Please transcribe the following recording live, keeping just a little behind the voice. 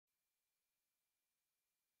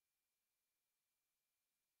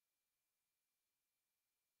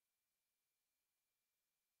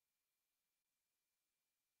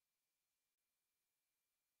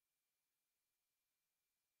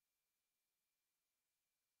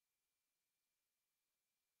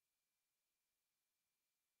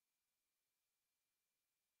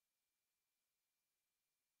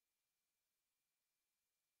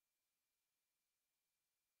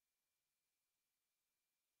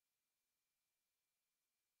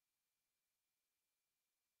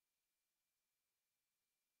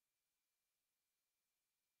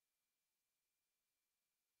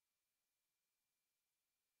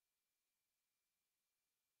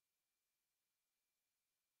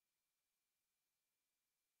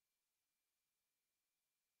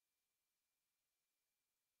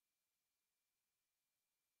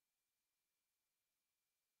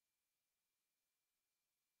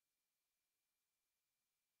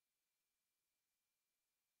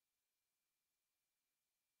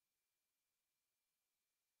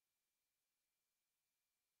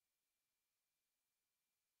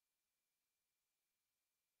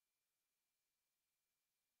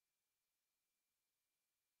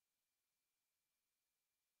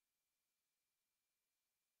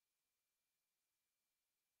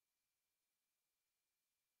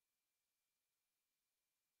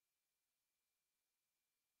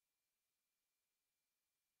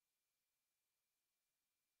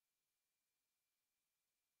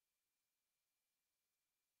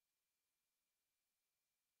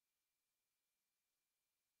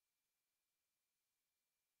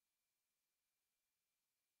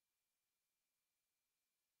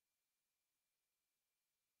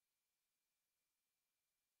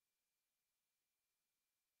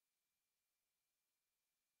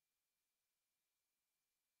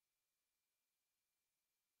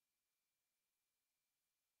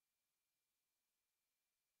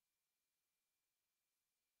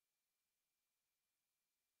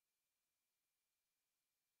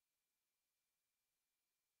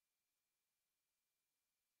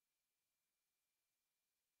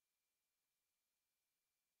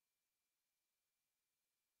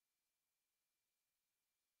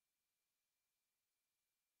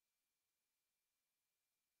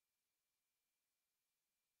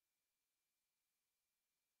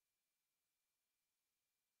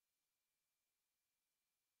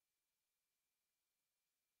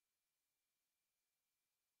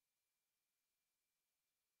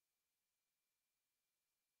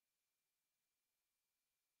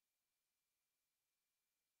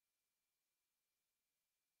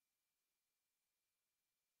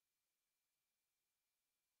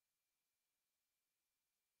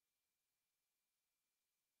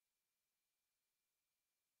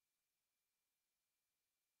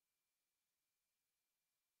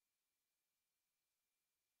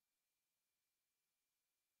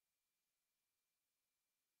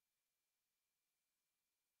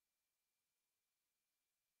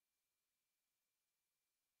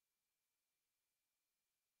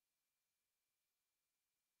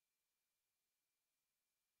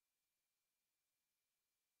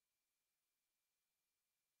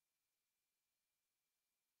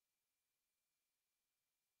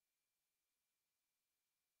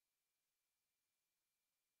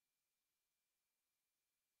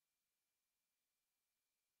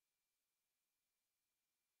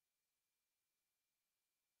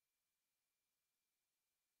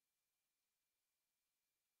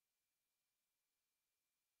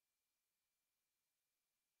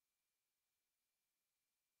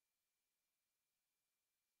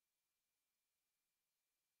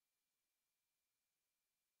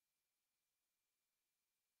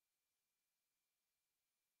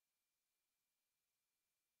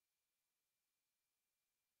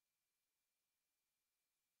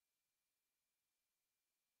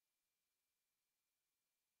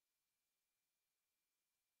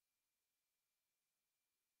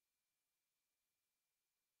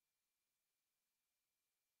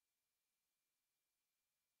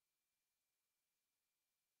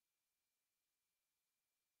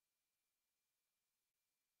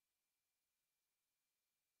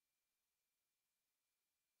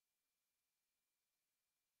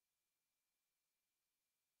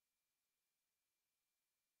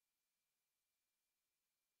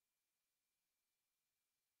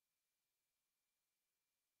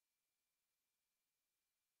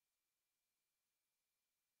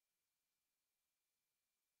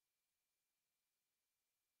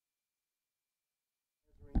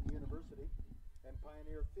University and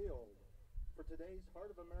Pioneer Field for today's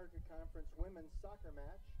Heart of America Conference women's soccer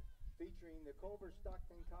match featuring the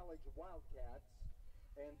Culver-Stockton College Wildcats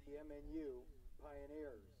and the MNU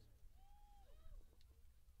Pioneers.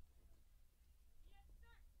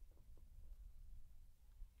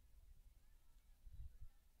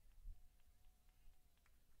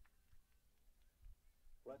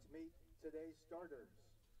 Let's meet today's starters.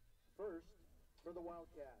 First, for the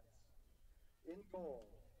Wildcats. In goal,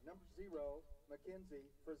 number 0, Mackenzie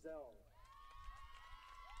Frizzell.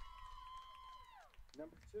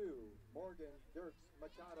 Number 2, Morgan Dirks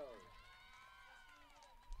Machado.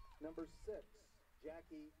 Number 6,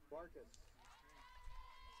 Jackie Barkas.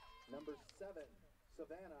 Number 7,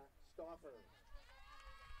 Savannah Stauffer.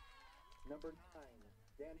 Number 9,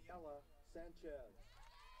 Daniela Sanchez.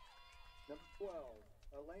 Number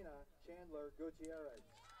 12, Elena Chandler Gutierrez.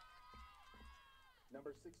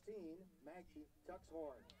 Number 16, Maggie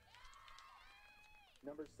Tuxhorn.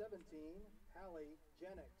 Number 17, Hallie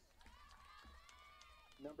Jennings.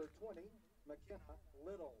 Number 20, McKenna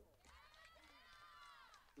Little.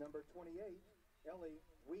 Number 28, Ellie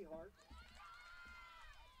Wehart.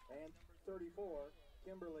 And number 34,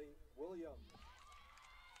 Kimberly Williams.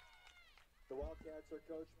 The Wildcats are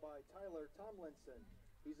coached by Tyler Tomlinson.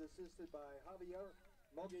 He's assisted by Javier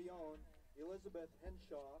Mogollon, Elizabeth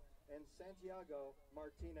Henshaw, and Santiago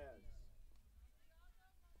Martinez.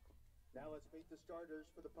 Now let's meet the starters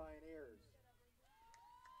for the Pioneers.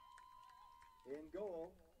 In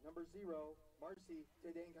goal, number 0, Marcy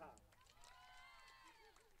Tedenka.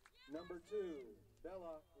 Number 2,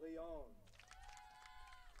 Bella Leon.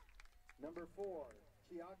 Number 4,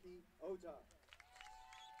 Chiaki Ota.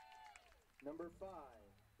 Number 5,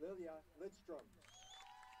 Lilia Lidstrom.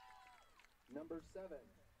 Number 7,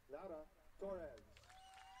 Laura Torres.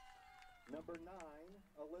 Number 9,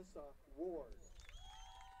 Alyssa Ward.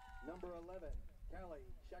 Number 11, Callie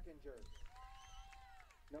Scheckinger.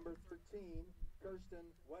 Number 13, Kirsten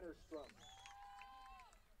Wetterstrom.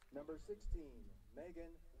 Number 16,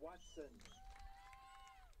 Megan Watson.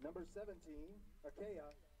 Number 17, Akea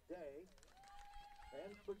Day.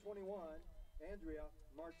 And number 21, Andrea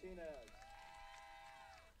Martinez.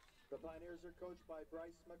 The Pioneers are coached by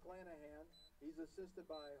Bryce McClanahan. He's assisted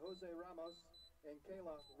by Jose Ramos and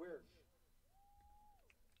Kayla Wirsch.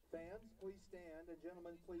 Fans, please stand, and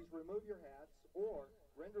gentlemen, please remove your hats or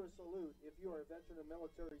render a salute if you are a veteran of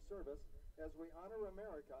military service as we honor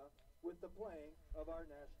America with the playing of our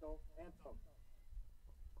national anthem.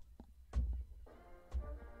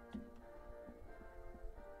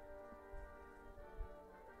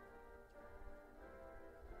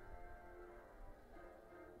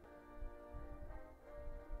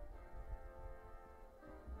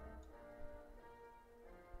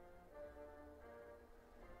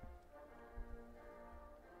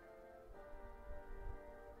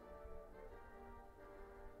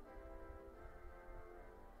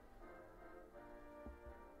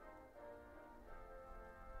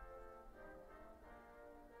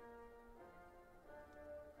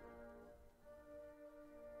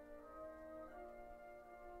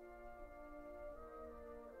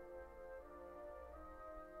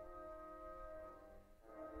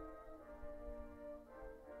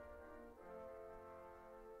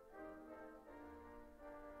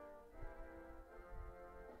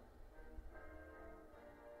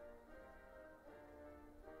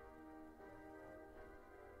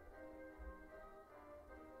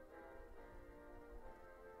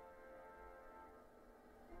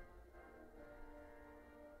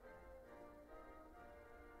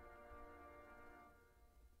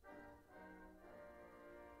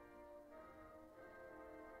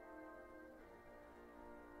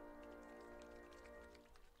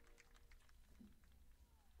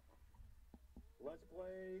 Let's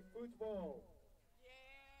play football.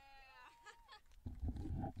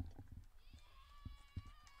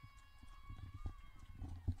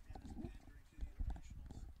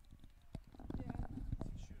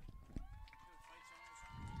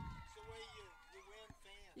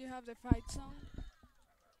 You have the fight song.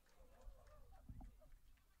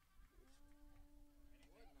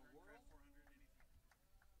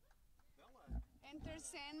 Enter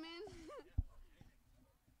Sandman.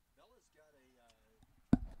 Bella's got a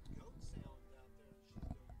goat sound out there.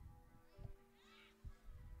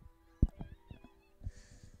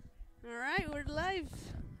 She's All right, we're live.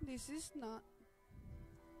 This is not.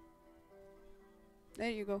 There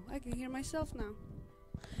you go. I can hear myself now.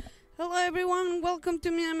 Hello everyone, welcome to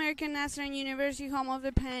Mid-American Nazarene University, home of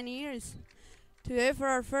the Pioneers. Today for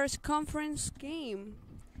our first conference game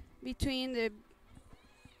between the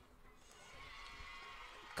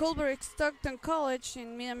Culver-Stockton College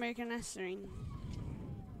in Mid-American Nazarene.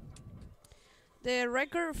 The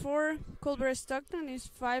record for Culver-Stockton is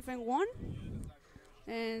 5-1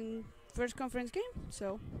 and first conference game,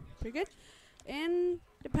 so pretty good. And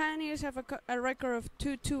the Pioneers have a record of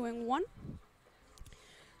 2-1.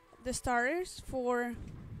 The starters for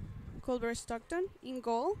Culver-Stockton: in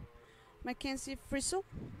goal, Mackenzie Frizzle.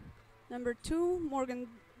 Number 2, Morgan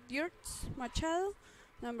Diertz Machado.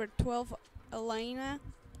 Number 12, Elena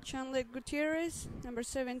Chandler Gutierrez. Number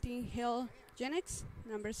 17, Hale Jennings.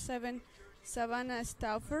 Number 7, Savannah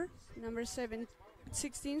Stauffer. Number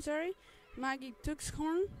 16, Maggie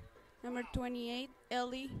Tuxhorn. Number 28,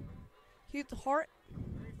 Ellie Withart.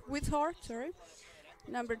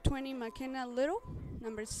 Number 20, McKenna Little.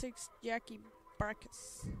 Number 6, Jackie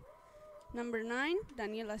Barkas. Number 9,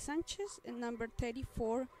 Daniela Sanchez. And number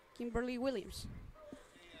 34, Kimberly Williams.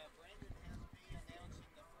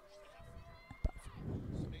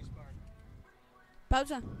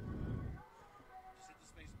 Pausa.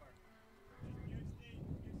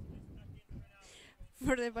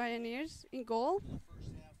 For the Pioneers, in goal,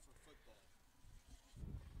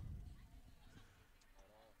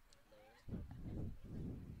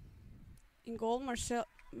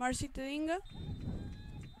 Marcy Tedinga.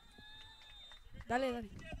 Dale.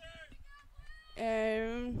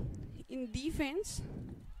 In defense,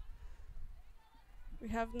 we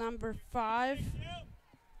have number 5,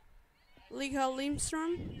 Liga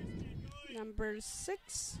Lindstrom. Number 16,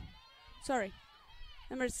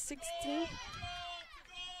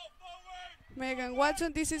 Megan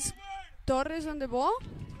Watson. This is Torres on the ball.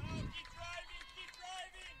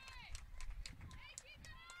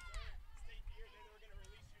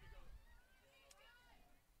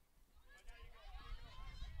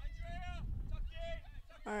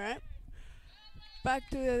 Alright. Back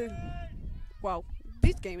to the... Wow,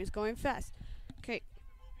 this game is going fast. Okay.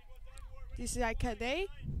 This is Akade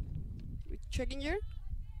with Checkinger.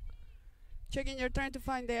 Checkinger trying to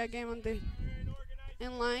find the game on the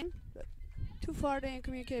end line. But too far, they didn't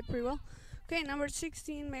communicate pretty well. Okay, number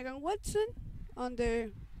 16, Megan Watson on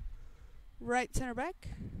the right center back.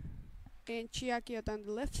 And Chiaki on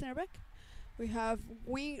the left center back. We have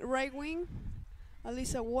right wing,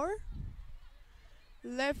 Alyssa Ward.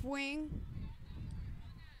 Left wing,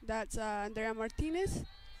 that's Andrea Martinez.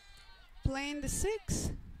 Playing the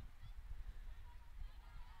 6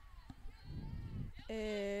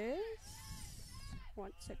 is...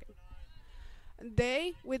 1 second.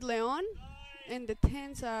 They with Leon. And the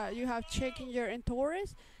 10s, you have Checkinger and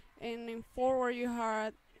Torres. And in forward, you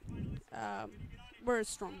have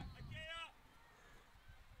Bergstrom.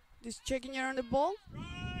 This Checkinger on the ball.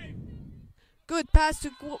 Good pass to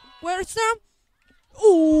Bergstrom.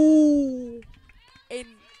 Ooh! And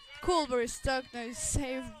Culver-Stockton is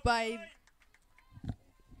saved by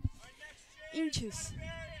inches.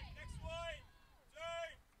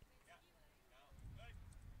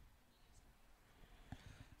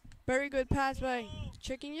 Very good pass by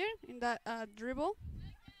Checkinger in that dribble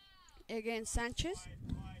against Sanchez.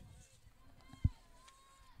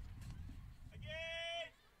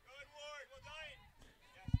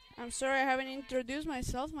 I'm sorry I haven't introduced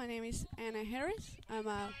myself. My name is Anna Harris. I'm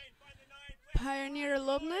a Pioneer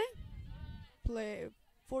alumni. Play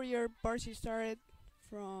 4-year varsity, started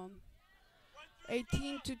from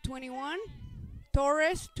 18 to 21.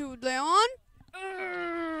 Torres to Leon.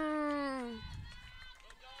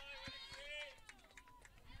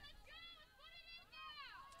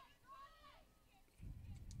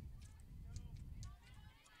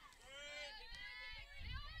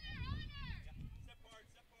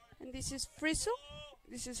 And this is Frizzle.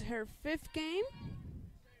 This is her 5th game.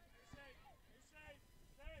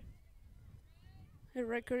 Her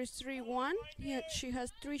record is 3-1. Yet she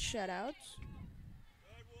has 3 shutouts.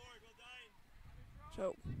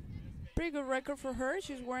 So, pretty good record for her.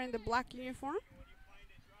 She's wearing the black uniform.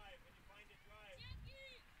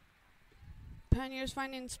 Pioneers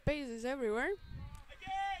finding spaces everywhere.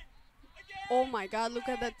 Oh my God! Look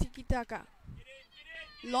at that tiki-taka.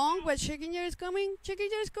 Long, but Checkinger is coming.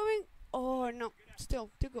 Checkinger is coming. Oh no!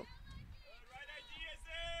 Still, to go.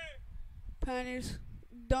 Pioneers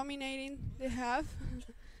dominating the half,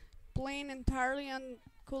 playing entirely on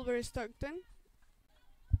Culver-Stockton.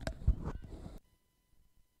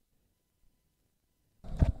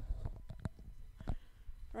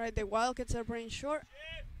 Alright, the Wildcats are playing short.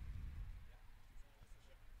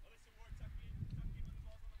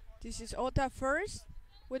 This is Ota first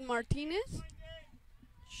with Martinez.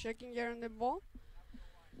 Checkinger on the ball.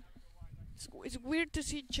 It's weird to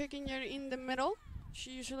see Checkinger in the middle.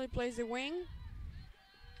 She usually plays the wing.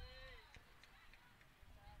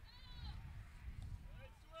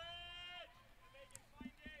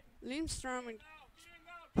 Lindstrom in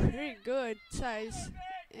pretty good size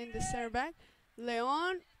in the center back.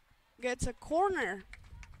 Leon gets a corner.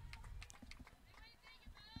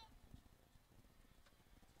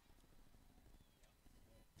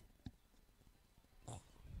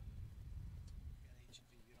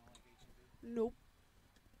 Nope.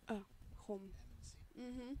 Home.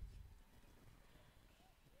 Mm-hmm.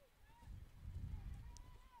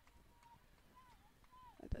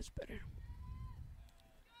 That's better.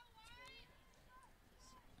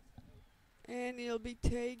 And it'll be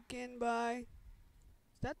taken by...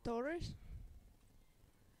 Is that Torres?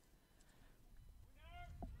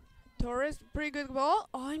 Torres, pretty good ball.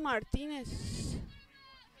 Oh, Martinez.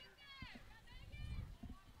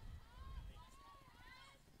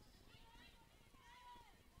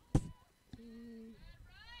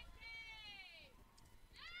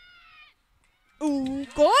 Ooh,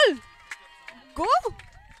 goal! Goal!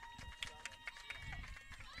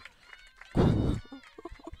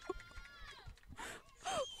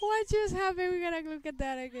 What just happened? We gotta look at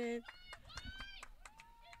that again.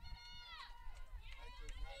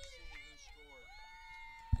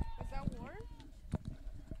 Is that war?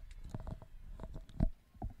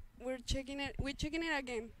 We're checking it. We're checking it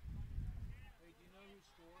again. Hey, do you know who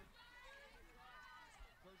scored?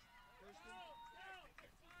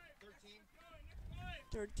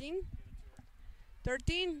 13?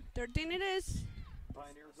 13? 13 it is.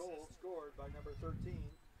 Pioneer goal scored by number 13,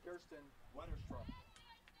 Kirsten Wennerstrom.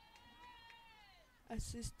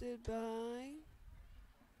 Assisted by...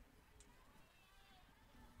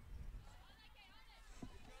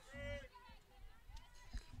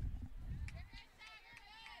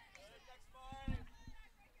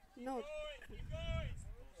 No.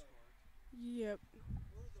 Yep.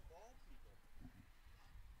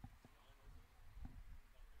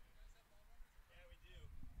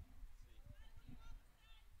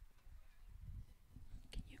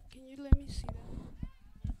 Can you let me see that?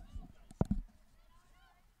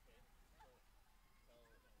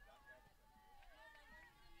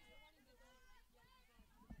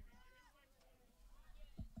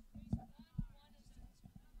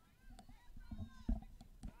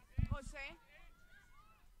 Jose.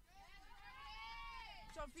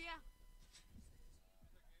 Sofía.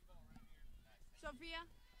 Sofía.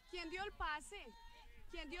 ¿Quién dio el pase?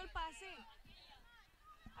 ¿Quién dio el pase?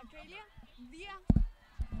 ¿Aquelia? Día.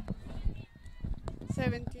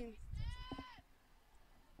 17.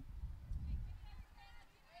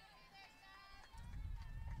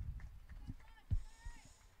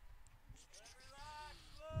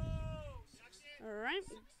 All right,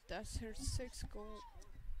 that's her 6th goal.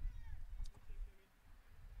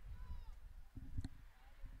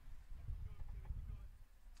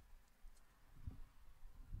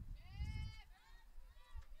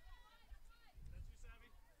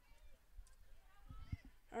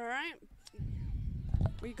 All right,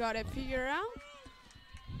 we got it figured out.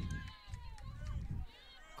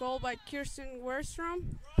 Goal by Kirsten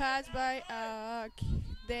Werstrom, pass by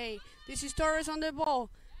Day. This is Torres on the ball.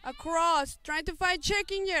 Across, trying to find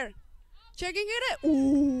Checkinger. Checking it.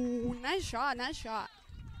 Ooh, nice shot, nice shot.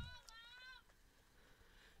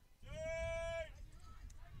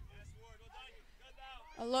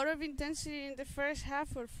 A lot of intensity in the first half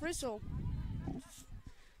for Frizzle.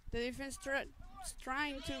 The defense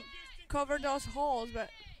trying to cover those holes, but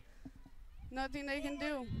nothing they can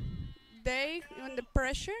do. They, on the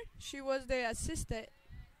pressure, she was the assistant.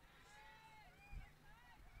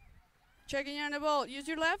 Checking on the ball. Use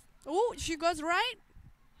your left. Oh, she goes right.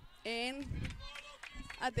 And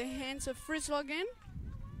at the hands of Frizzle again.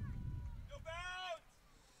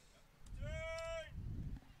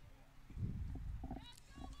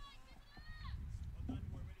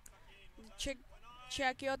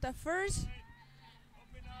 Chiaquiota first.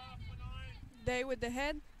 Day with the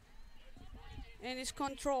head. And it's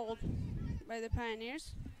controlled by the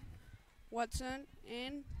Pioneers. Watson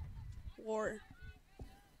and Ward.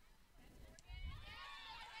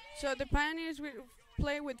 So the Pioneers will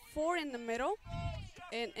play with 4 in the middle,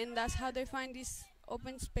 and that's how they find these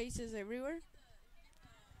open spaces everywhere.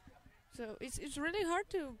 So it's really hard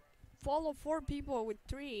to follow 4 people with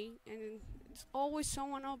 3, and it's always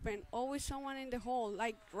someone open, always someone in the hole,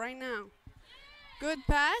 like right now. Good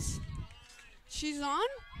pass. She's on.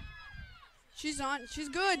 She's on. She's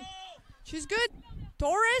good. She's good.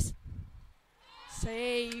 Torres.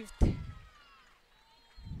 Saved.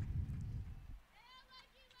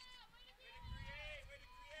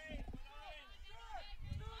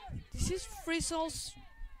 This is Frizzle's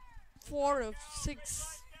 4 of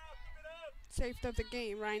 6 saved of the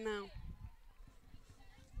game right now.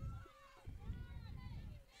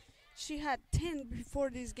 She had 10 before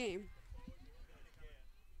this game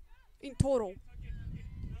in total.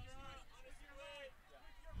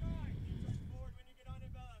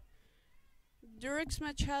 Durex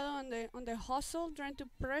Machado on the hustle, trying to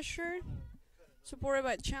pressure, supported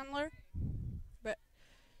by Chandler, but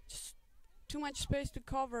just too much space to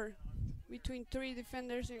cover between three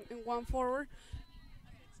defenders and one forward.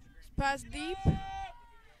 Pass deep,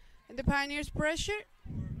 and the Pioneers pressure.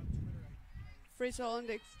 Frizzle on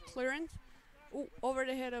the clearance. Ooh, over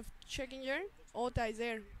the head of Checkinger. Ota is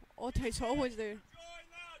there. Ota is always there.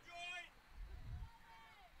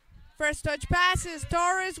 First touch passes.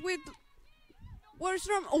 Torres with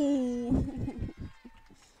Wordstrom. Oh,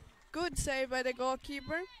 good save by the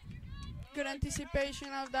goalkeeper. Good anticipation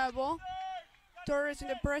of that ball. Torres in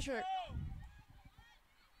the pressure.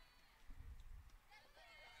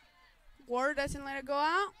 Ward doesn't let it go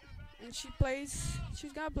out, and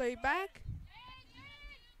she's gonna play it back.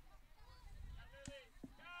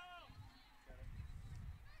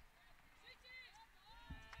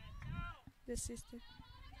 The sister.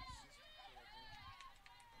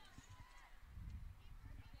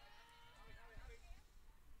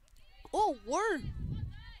 Oh, Ward!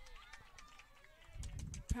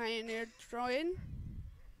 Pioneer throw in.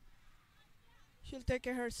 She'll take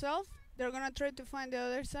it herself. They're gonna try to find the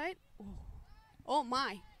other side. Oh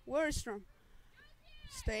my, Wordstrom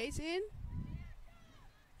stays in.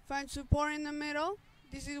 Finds support in the middle.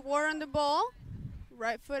 This is Ward on the ball.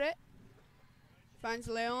 Right footed. Finds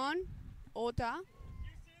Leon. Ota.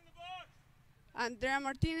 Andrea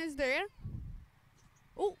Martinez there.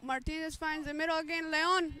 Oh, Martinez finds the middle again.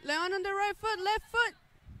 Leon on the right foot, left foot.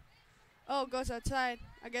 Oh, goes outside.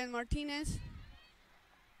 Again, Martinez.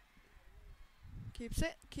 Keeps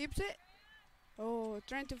it. Oh,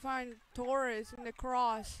 trying to find Torres in the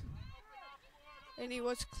cross. And he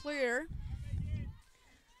was clear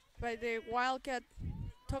by the Wildcat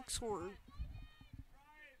Tuxhorn.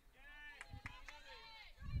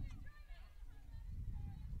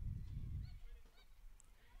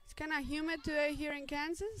 It's kind of humid today here in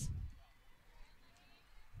Kansas.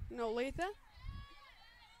 No Letha.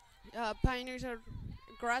 Pioneers are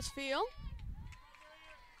grass field.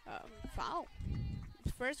 Foul.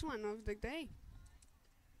 First one of the day.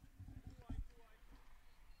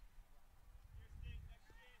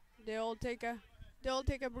 They all take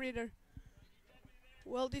a breather.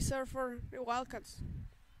 Well deserved for the Wildcats.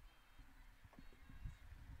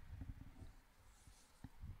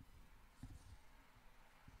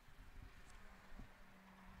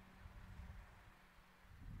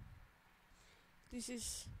 This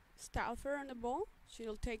is Stauffer on the ball.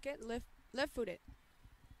 She'll take it left footed.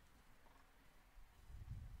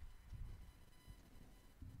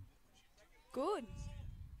 Good.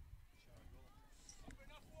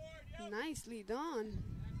 Nicely done.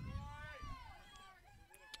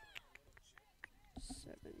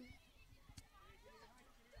 7.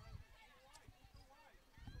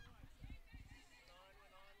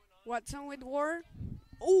 Watson with Ward.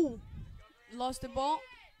 Oh, lost the ball.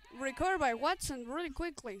 Recovered by Watson really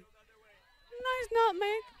quickly. Nice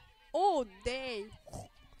nutmeg. Oh, day.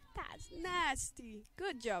 That's nasty.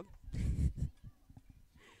 Good job.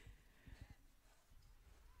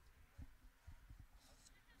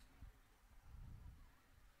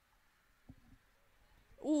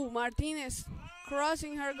 Ooh, Martinez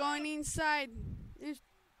crossing her, going inside.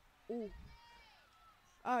 Ooh.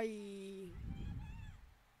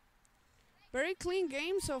 Very clean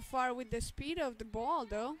game so far with the speed of the ball,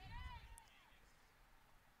 though.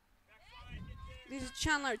 This is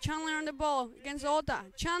Chandler. Chandler on the ball against Ota.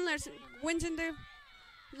 Chandler wins in the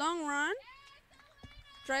long run.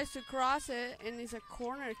 Tries to cross it, and it's a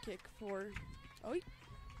corner kick for... Oh.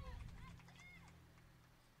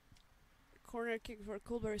 Corner kick for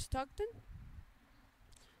Culver-Stockton.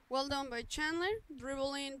 Well done by Chandler.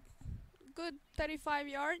 Dribbling good 35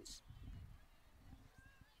 yards.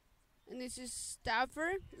 And this is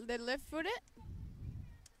Stafford, the left footed.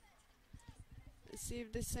 Let's see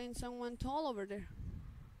if they send someone tall over there.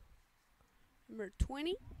 Number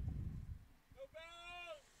 20.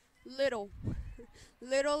 Little.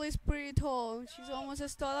 Little is pretty tall. She's almost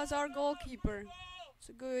as tall as our goalkeeper. It's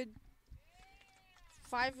a good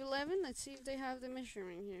 5'11". Let's see if they have the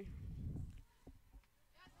measuring here.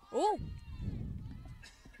 Oh!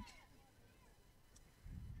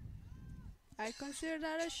 I consider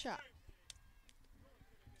that a shot.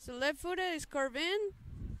 So left footed is Corvin.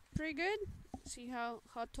 Pretty good. See how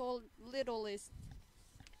tall Little is.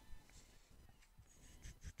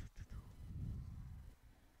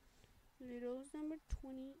 Little's number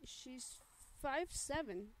 20. She's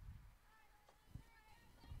 5'7".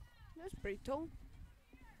 That's pretty tall.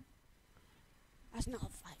 That's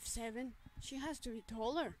not 5'7". She has to be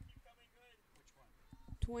taller.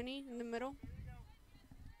 20 in the middle.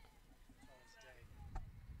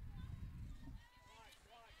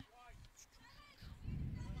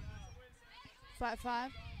 Tallest day.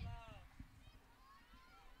 5'5".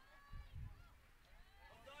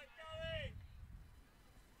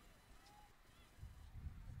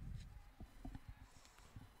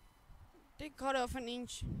 They cut off an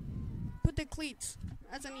inch. Put the cleats.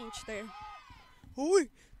 That's an inch there. Oi!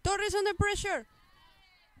 Torres under pressure.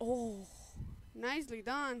 Oh, nicely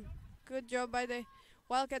done. Good job by the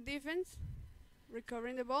Wildcat defense.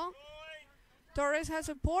 Recovering the ball. Torres has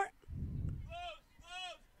support.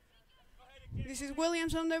 This is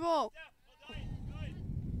Williams on the ball.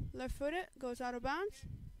 Left footed, goes out of bounds.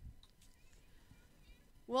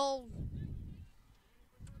 Well,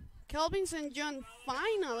 Kelvin St. John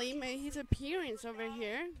finally made his appearance over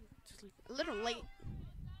here. Just a little late.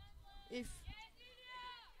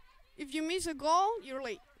 If you miss a goal, you're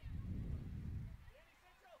late.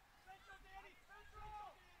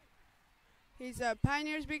 He's a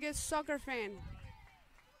Pioneer's biggest soccer fan.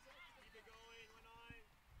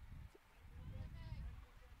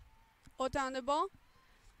 Ota on the ball.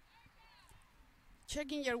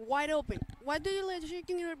 Checking your wide open. Why do you let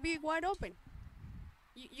checking your be wide open?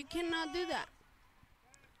 You cannot do that.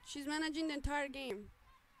 She's managing the entire game.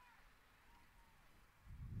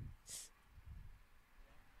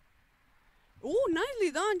 Oh,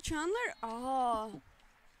 nicely done, Chandler. Oh.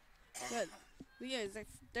 But, yeah,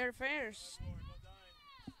 they're fairs.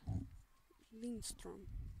 Lindstrom.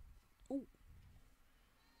 Oh.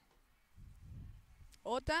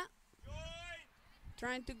 Ota.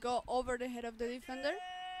 Trying to go over the head of the defender.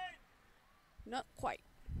 Not quite.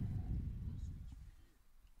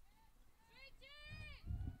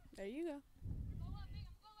 There you go.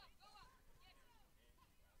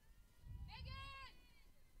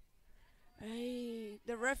 Hey,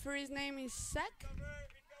 the referee's name is Sek.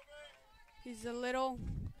 He was a little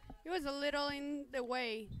in the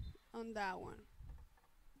way on that one.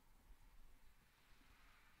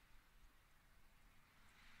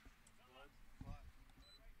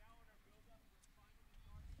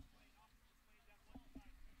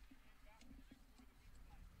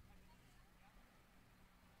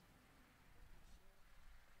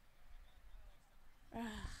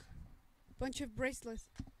 Bunch of bracelets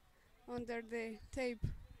under the tape.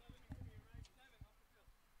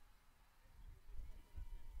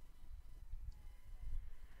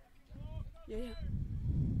 Yeah.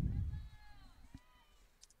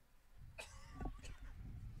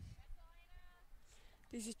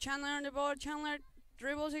 This is Chandler on the ball. Chandler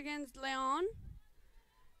dribbles against Leon.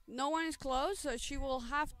 No one is close, so she will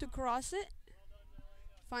have to cross it.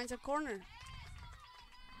 Finds a corner.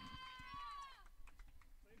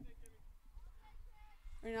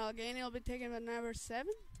 And now again, it'll be taken by number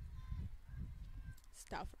 7.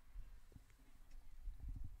 Stafford.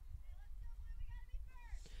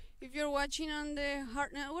 If you're watching on the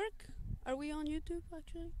Heart Network, are we on YouTube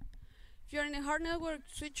actually? If you're in the Heart Network,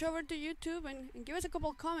 switch over to YouTube and give us a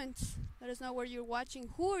couple comments. Let us know where you're watching.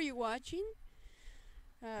 Who are you watching?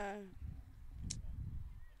 If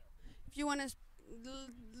you want to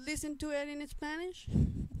listen to it in Spanish.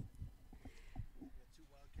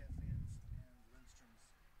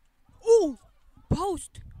 Ooh!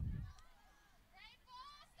 Post!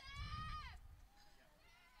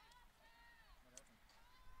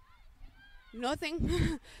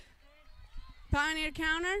 Nothing. Pioneer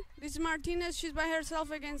counter. This is Martinez. She's by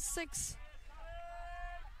herself against 6.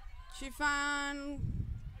 She found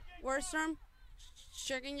Worstrom.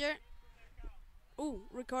 Checking here. Ooh,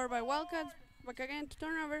 recovered by Wildcats. Back again to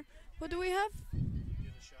turnover. What do we have?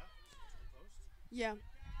 Yeah.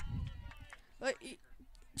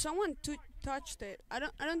 Someone touched it. I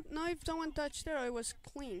don't know if someone touched it or it was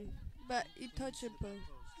clean, but it touched it both.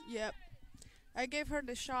 Yep. I gave her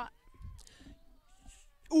the shot.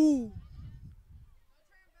 Ooh.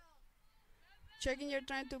 Checking, you're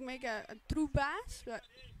trying to make a true pass, but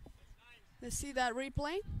let's see that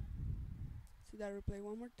replay. See that replay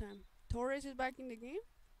one more time. Torres is back in the game.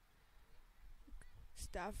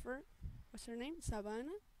 Stafford. What's her name?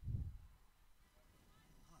 Savannah.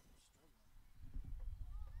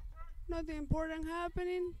 Nothing important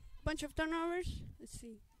happening. Bunch of turnovers. Let's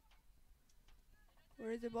see.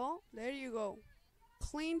 Where is the ball? There you go.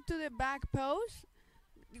 Clean to the back post.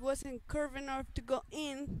 It wasn't curved enough to go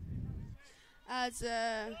in. As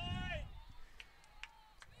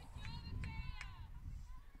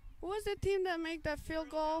who was the team that made that field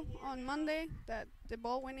goal on Monday? That the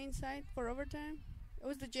ball went inside for overtime? It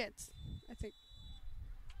was the Jets, I think.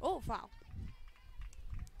 Oh, foul.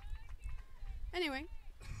 Anyway.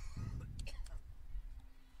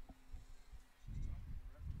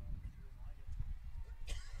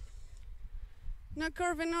 Not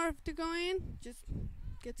curve enough to go in. Just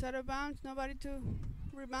gets out of bounds. Nobody to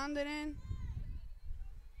rebound it in.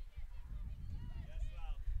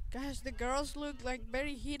 Gosh, the girls look like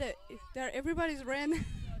very heated. Everybody's red.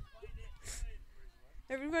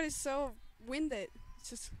 Everybody's so winded. It's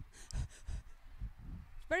just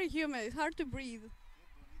it's very humid. It's hard to breathe.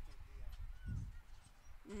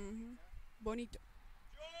 Bonito.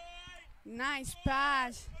 Nice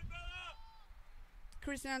pass.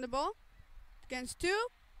 Christian on the ball. Against two.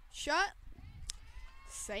 Shot.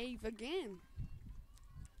 Save again.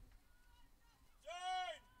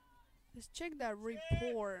 Let's check that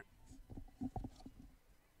report.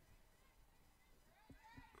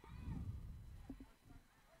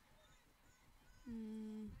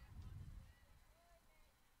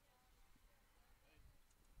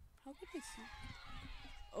 How could I see?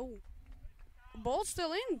 Oh. Ball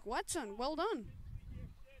still in. Watson, well done.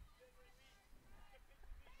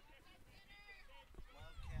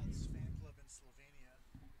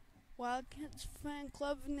 Wildcats fan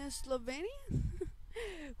club in Slovenia?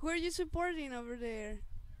 Who are you supporting over there?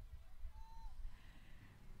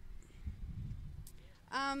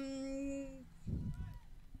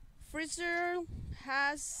 Freezer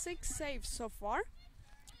has 6 saves so far.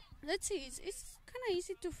 Let's see, it's kind of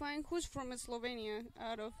easy to find who's from Slovenia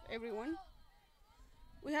out of everyone.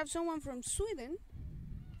 We have someone from Sweden.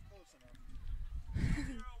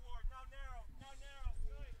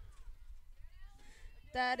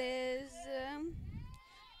 That is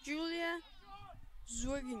Julia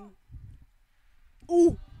Zwigin.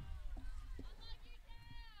 Ooh!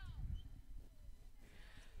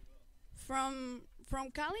 From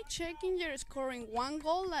Kali Checkinger scoring 1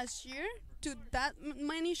 goal last year to that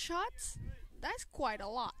many shots, that's quite a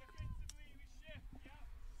lot.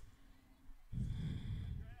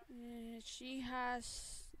 She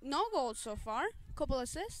has no goals so far, couple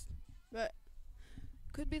assists, but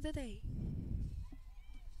could be the day.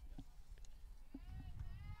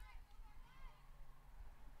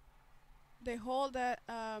 The hole that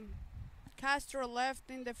Castro left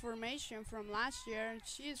in the formation from last year,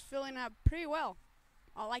 she is filling up pretty well.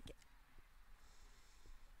 I like it.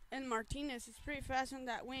 And Martinez is pretty fast on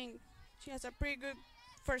that wing. She has a pretty good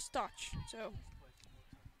first touch, so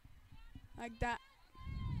like that.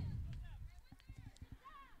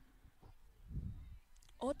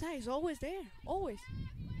 Ota is always there, always.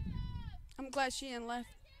 I'm glad she ain't left.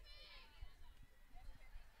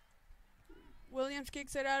 Williams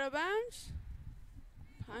kicks it out of bounds.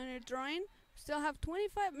 Pioneer drawing. Still have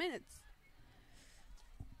 25 minutes.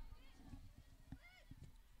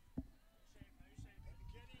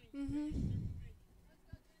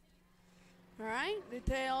 Alright, they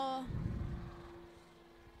tell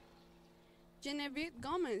Genevieve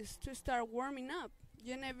Gomez to start warming up.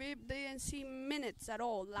 Genevieve didn't see minutes at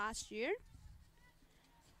all last year.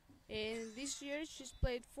 And this year she's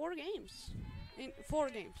played 4 games. In 4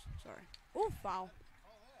 games, sorry. Oh, foul.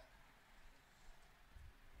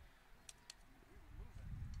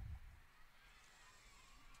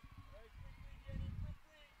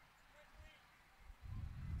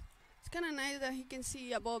 It's kind of nice that he can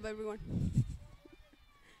see above everyone.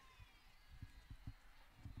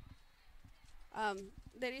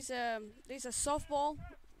 There is a softball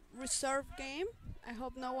reserve game. I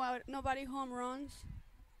hope nobody home runs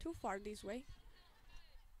too far this way.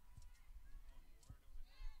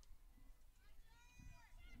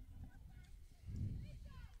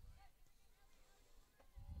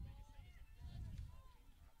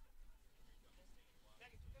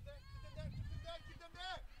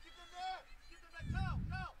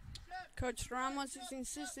 Coach Ramos is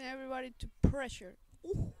insisting everybody to pressure.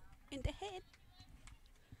 Ooh, in the head.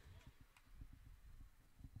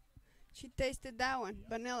 She tasted that one,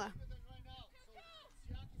 vanilla.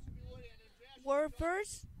 Word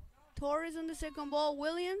first. Torres on the second ball.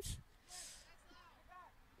 Williams.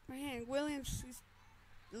 Man, Williams is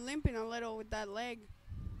limping a little with that leg.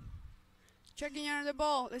 Checking out the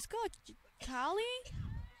ball. Let's go, Kali.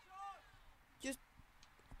 Just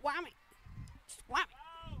wham it. Just wham it.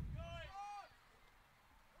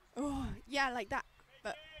 Oh, yeah, like that.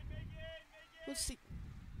 But we'll see.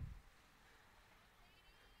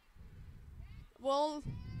 Well,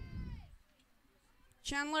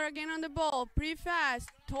 Chandler again on the ball, pretty fast.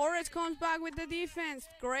 Torres comes back with the defense.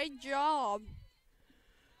 Great job.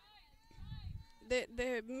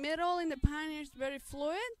 The middle in the Pioneers is very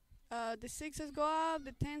fluid. The 6s go up,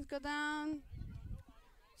 the 10s go down.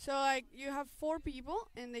 So like you have 4 people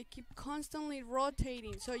and they keep constantly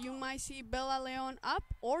rotating. So you might see Bella Leon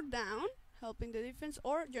up or down, helping the defense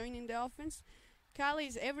or joining the offense. Cali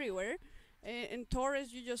is everywhere, and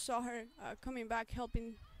Torres, you just saw her coming back,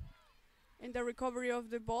 helping in the recovery of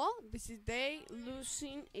the ball. This is they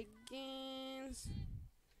losing against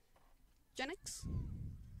Genix.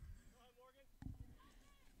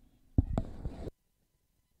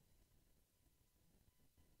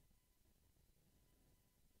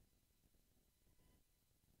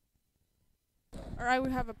 Alright,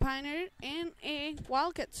 we have a Pioneer and a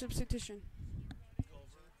Wildcat substitution.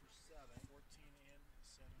 Culver for 7, 14 in,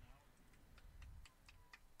 7 out.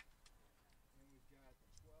 And we've got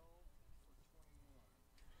 12 for 21.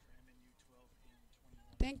 For MNU, 12 in,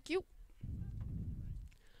 21. Thank you.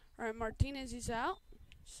 Alright, Martinez is out.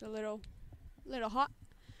 Just a little hot.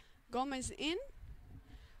 Gomez in.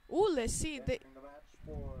 Ooh, let's see. Entering the match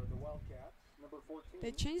for the Wildcats, number 14.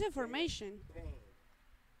 They changed the formation. Payne.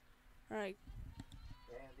 Alright.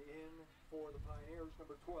 And in for the Pioneers,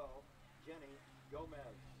 number 12, Jenny Gomez.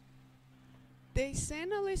 They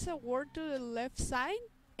send Alyssa Ward to the left side,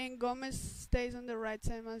 and Gomez stays on the right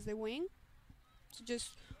side as the wing. So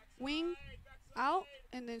just wing out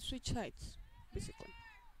and then switch sides, basically.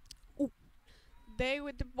 Ooh. They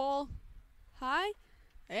with the ball high,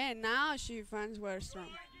 and now she finds Westrom.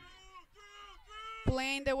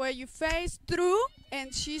 Playing the way you face through,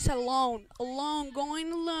 and she's alone,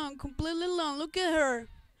 going alone, completely alone. Look at her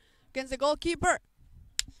against the goalkeeper.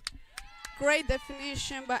 Great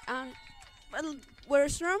definition by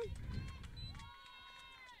Westrom.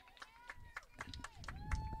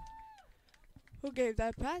 Who gave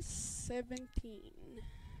that pass? 17.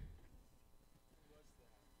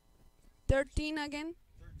 13 again.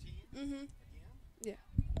 13? Yeah.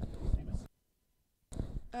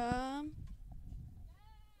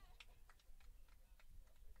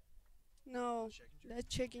 No, that's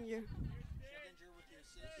checking you. Schekinger with the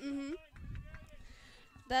assist.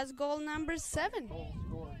 That's goal number 7. Goal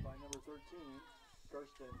scored by number 13,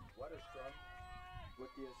 Kirsten Wetterstrom, with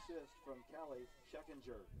the assist from Callie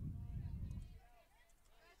Schekinger.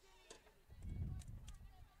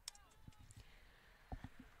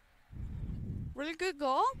 Really good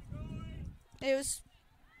goal. It was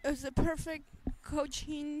the perfect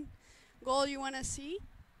coaching goal you want to see.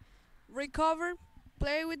 Recover,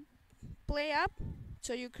 play up,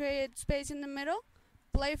 so you create space in the middle.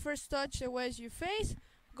 Play first touch the way you face.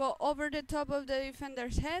 Go over the top of the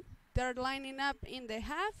defender's head. They're lining up in the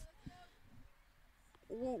half.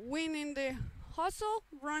 Winning the hustle,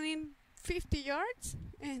 running 50 yards,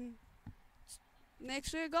 and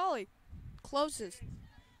next to the goalie. Closest.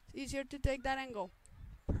 It's easier to take that angle.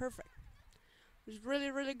 Perfect. It was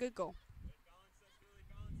really, really good goal.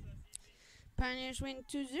 Pioneers win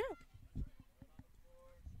 2-0.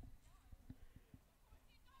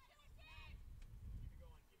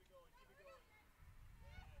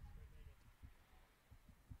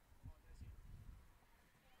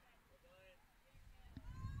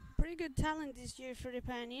 Pretty good talent this year for the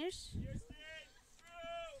Pioneers.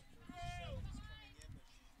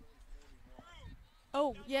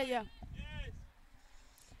 Oh, yeah.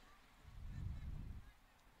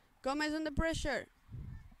 Gomez under pressure.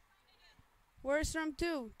 Where's from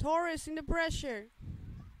 2? Torres in the pressure.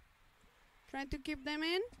 Trying to keep them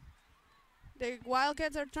in. The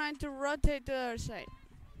Wildcats are trying to rotate to the other side.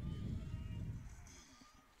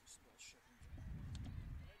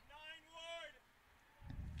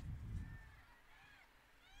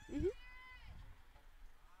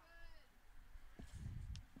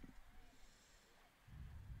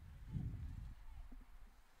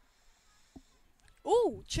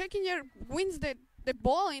 Ooh, Schekinger wins the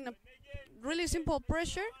ball in a really simple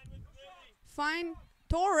pressure. Find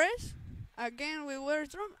Torres. Again with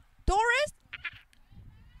Westrom. Torres!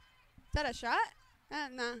 Is that a shot?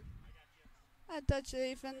 Nah. I touched the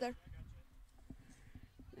defender.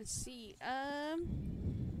 Let's see.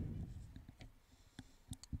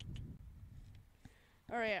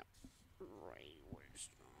 Alright.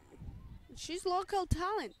 She's local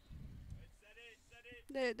talent.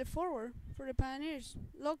 The forward for the Pioneers.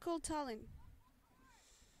 Local talent.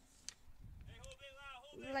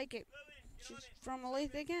 Like it. She's from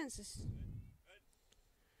Olathe, Kansas.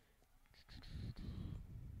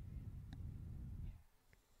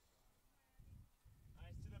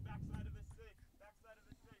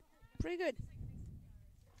 Pretty good.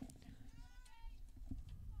 Would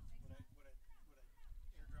I airdrop it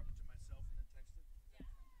to myself and then text it?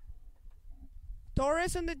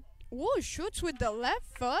 Torres on the shoots with the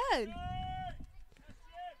left foot.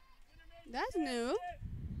 That's new.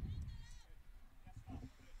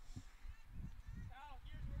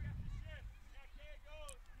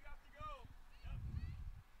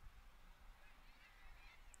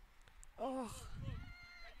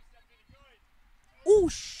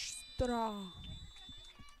 Ostra.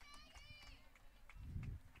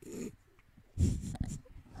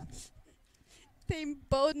 They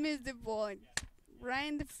both missed the ball. Right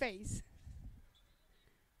in the face.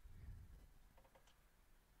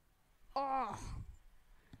 Oh.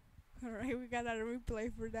 Alright, we got a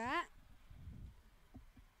replay for that.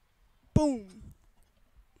 Boom.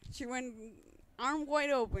 She went arm wide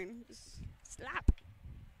open. Just slap.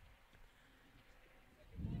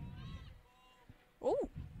 Oh.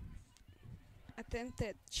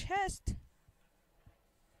 Attempted chest.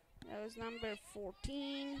 That was number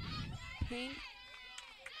 14. Pink.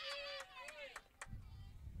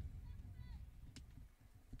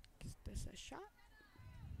 Is this a shot?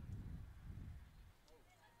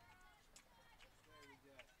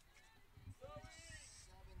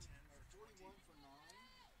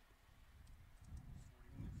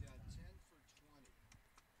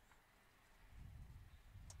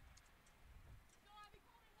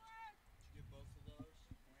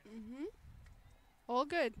 Mm-hmm. All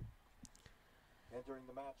good. Entering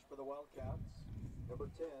the match for the Wildcats, number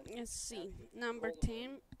 10. Let's see. Number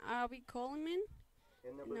 10, Abby Coleman.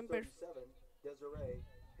 And number 37, Desiree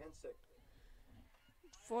Hensick.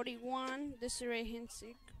 41, Desiree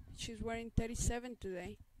Hensick. She's wearing 37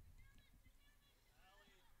 today.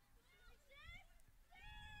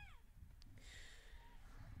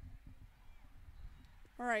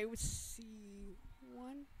 All right, let's see.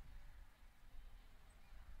 One.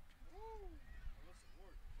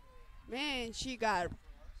 Man, she got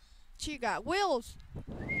wheels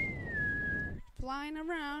flying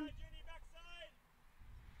around.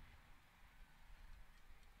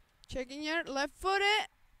 Checking your left footed.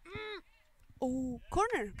 Oh,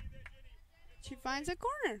 corner. She finds a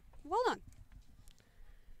corner. Well done.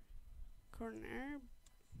 Corner.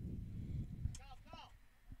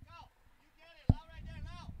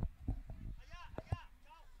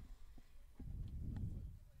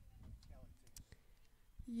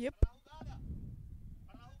 Yep.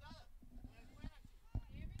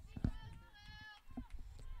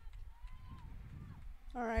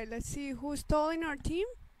 All right, let's see who's stalling our team.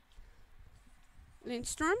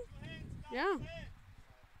 Lindström? Yeah.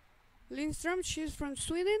 Lindström, she's from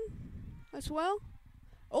Sweden as well.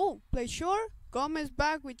 Oh, play short. Gomez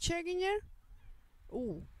back with Cheginger.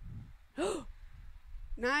 Oh.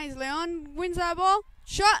 Nice. Leon wins that ball.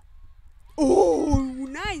 Shot. Oh,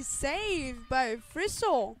 nice save by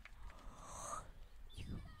Frizzle.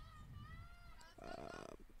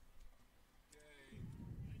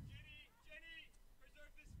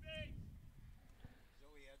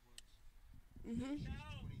 Mm-hmm.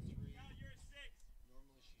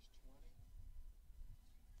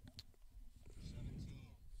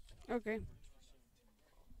 Okay.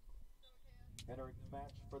 Entering the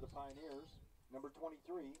match for the Pioneers, number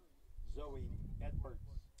 23, Zoe Edwards.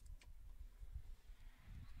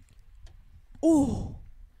 Oh,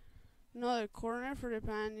 another corner for the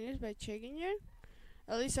Pioneers by Cheginger.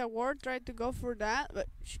 Elisa Ward tried to go for that, but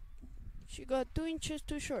she got 2 inches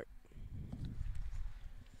too short.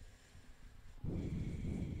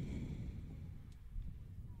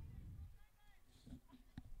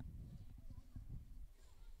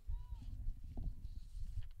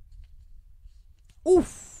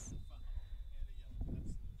 Oof.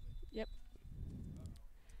 Yep.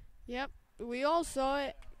 Yep. We all saw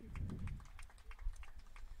it.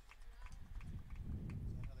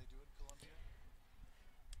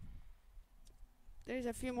 There's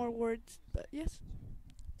a few more words, but yes.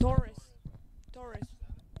 Torres. Torres.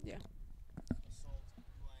 Yeah.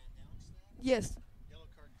 Yes. Yellow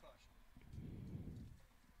card caution.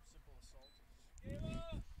 Simple assault.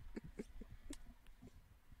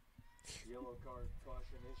 Yellow card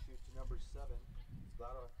caution issued to number 7,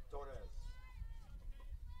 Clara Torres.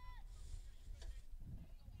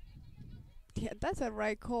 Yeah, that's a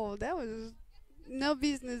right call. That was no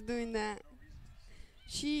business doing that.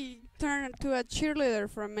 She turned into a cheerleader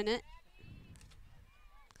for a minute.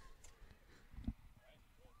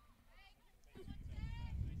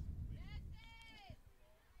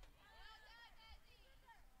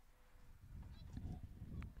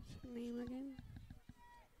 What's her name again?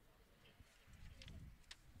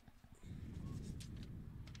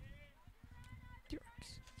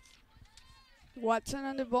 Watson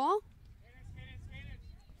on the ball.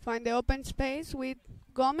 Find the open space with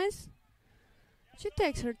Gomez. She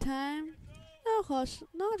takes her time. No hush,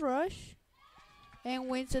 no rush. And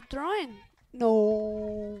wins the throw-in.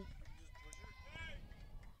 No.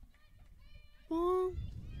 Well,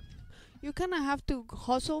 you kind of have to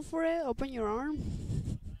hustle for it. Open your arm.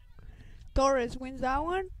 Torres wins that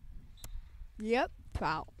one. Yep,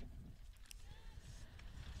 foul.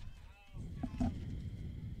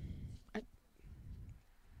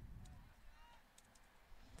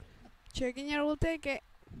 Checking your will take it.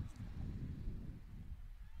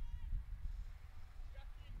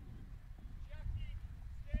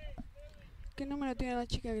 ¿Qué número tiene la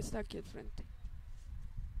chica que está aquí al frente?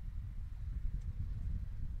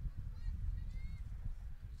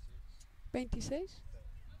 26?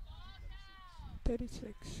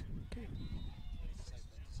 36. Okay.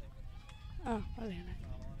 Ah, vale.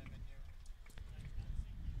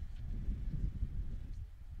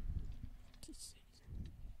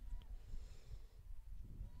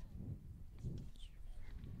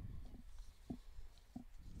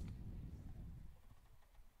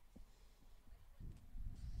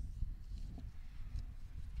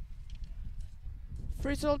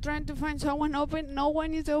 Frizzle trying to find someone open. No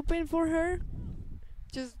one is open for her.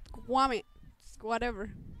 Just wham it. Just whatever.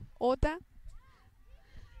 Ota.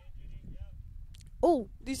 Oh,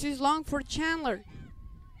 this is long for Chandler.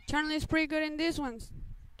 Chandler is pretty good in these ones.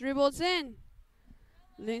 Dribbles in.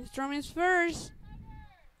 Lindstrom is first.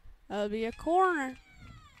 That'll be a corner.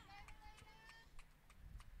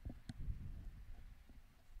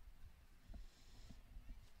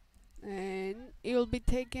 And it will be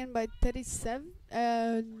taken by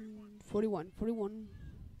 41.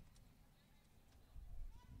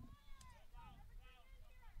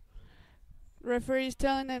 Referee is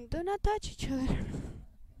telling them, do not touch each other.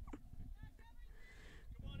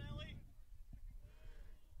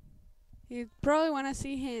 You probably want to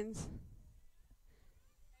see hands.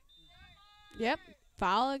 Yep,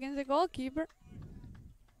 foul against the goalkeeper.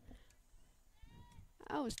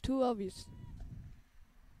 That was too obvious.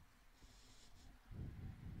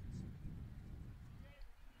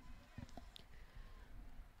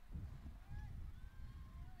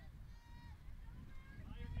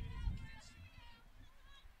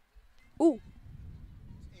 Ooh.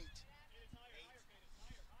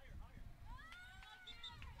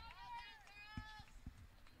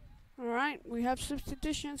 Alright, we have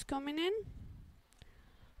substitutions coming in.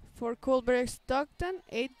 For Culver-Stockton,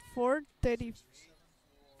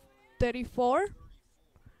 34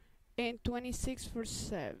 and 26 for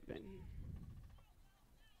 7.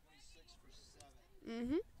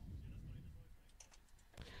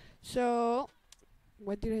 So,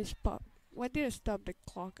 what did I stop? What did I stop the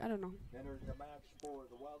clock? I don't know. Entering the match for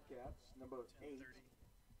the Wildcats, number 8,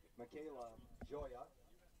 Michaela Joya.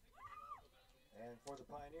 And for the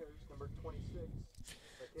Pioneers, number 26.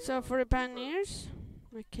 So for the Pioneers,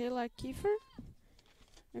 Michaela Kiefer.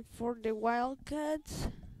 And for the Wildcats,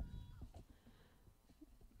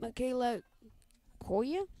 Michaela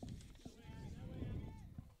Koya.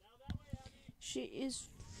 She is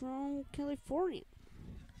from California.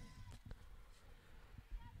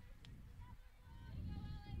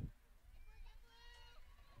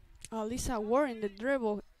 Lisa Ward in the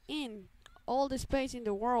dribble in all the space in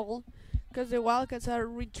the world because the Wildcats are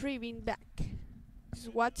retrieving back. This is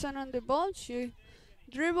Watson on the ball. She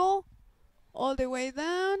dribble all the way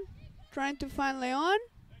down, trying to find Leon,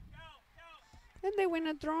 and they win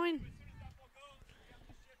a throw-in.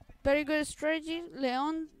 Very good strategy.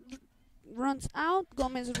 Leon runs out.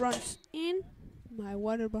 Gomez runs in. My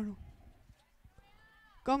water bottle.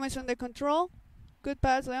 Gomez on the control. Good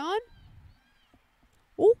pass, Leon.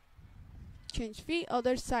 Ooh. Change feet,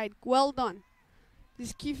 other side. Well done.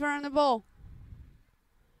 This Kiefer on the ball.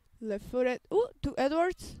 Left footed. Ooh, to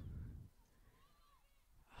Edwards.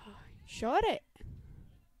 Shot it.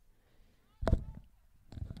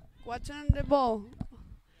 Watson on the ball.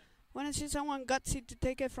 Want to see someone gutsy to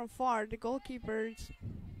take it from far. The goalkeeper is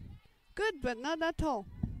good, but not that tall.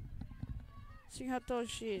 See how tall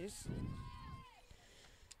she is.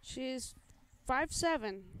 She is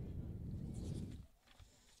 5'7".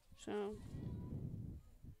 So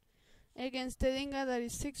against Tedinga that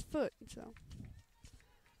is 6 foot. So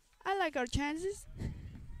I like our chances.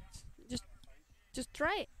 Just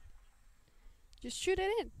try it. Just shoot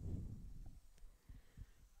it in.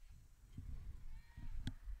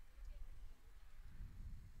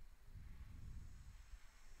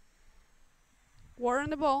 War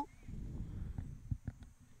on the ball.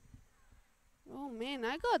 Oh man,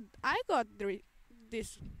 I got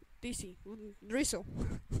dizzy, drizzle.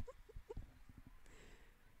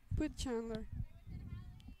 Put Chandler.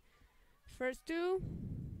 First two.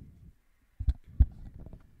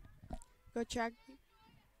 Go check.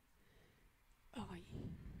 Oh.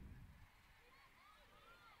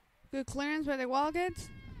 Good clearance by the Wildcats.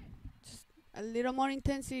 Just a little more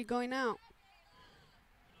intensity going out.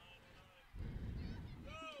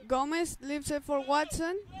 Gomez leaves it for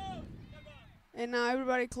Watson. And now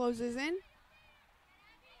everybody closes in.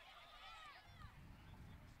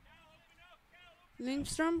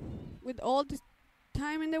 Lindstrom with all the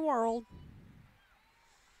time in the world.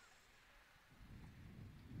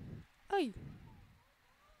 Ay.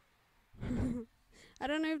 I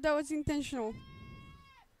don't know if that was intentional.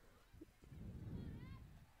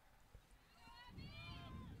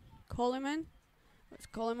 Coleman. It's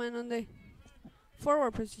Coleman on the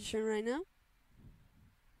forward position right now.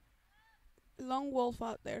 Lone Wolf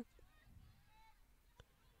out there.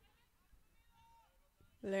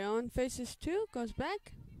 Leon faces two, goes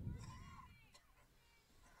back.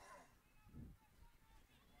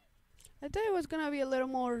 I thought it was gonna be a little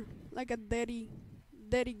more like a dirty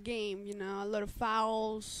game, you know, a lot of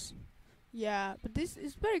fouls. Yeah, but this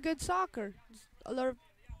is very good soccer. Just a lot of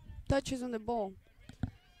touches on the ball.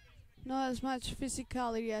 Not as much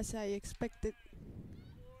physicality as I expected.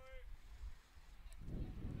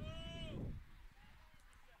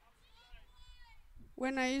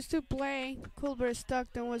 When I used to play,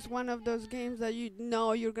 Culver-Stockton was one of those games that you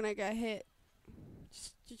know you're gonna get hit.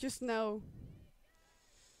 You just know.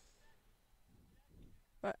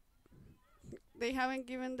 But they haven't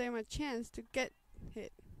given them a chance to get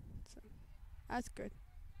hit. So that's good.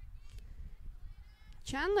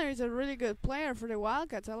 Chandler is a really good player for the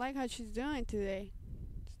Wildcats. I like how she's doing today.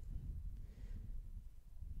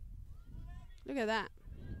 Look at that.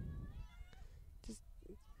 Just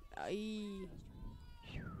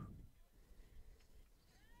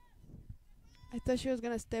I thought she was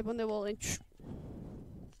gonna step on the ball and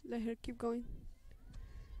let her keep going.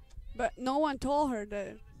 But no one told her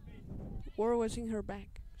that war was in her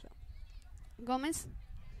back. So Gomez.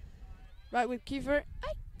 Right with Kiefer.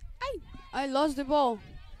 I lost the ball.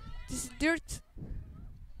 This is dirt.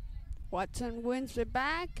 Watson wins the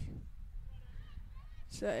back.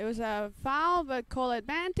 So it was a foul, but call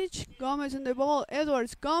advantage. Gomez on the ball.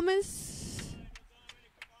 Edwards Gomez.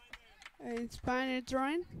 And it's Pioneer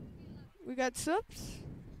throwing. We got subs.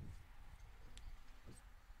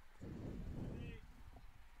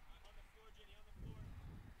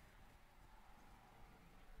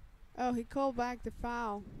 Oh, he called back the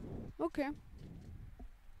foul. Okay.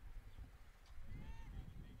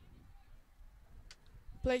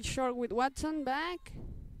 Played short with Watson back.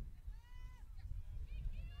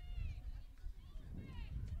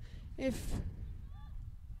 If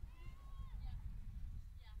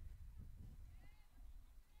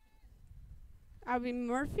Abby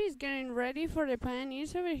Murphy is getting ready for the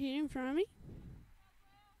Pioneers over here in front of me.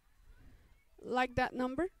 Like that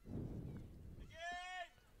number.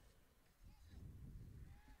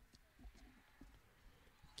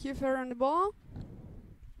 Kiefer on the ball.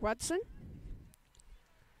 Watson.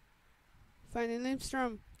 Finding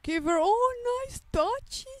Lindstrom. Kiefer. Oh, nice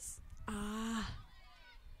touches.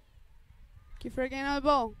 Kiefer again on the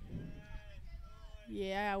ball.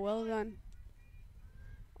 Yeah, well done.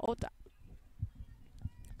 Ota.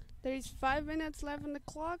 There is 5 minutes left on the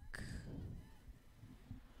clock.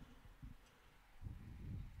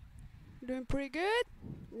 Doing pretty good.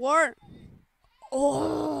 War.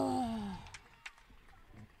 Oh.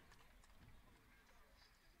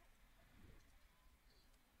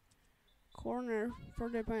 Corner for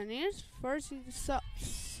the Pioneers. First is the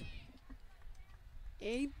subs.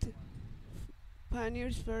 8.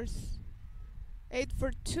 Pioneers first. 8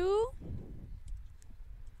 for 2.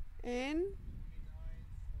 And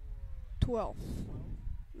 12.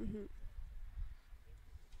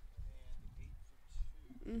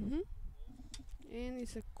 And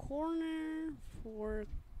it's a corner for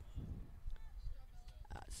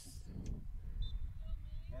us.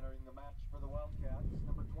 Entering the match for the Wildcats,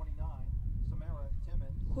 number 29, Samara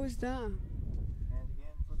Timmons. Who's that? And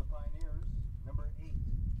in for the Pioneers, number 8,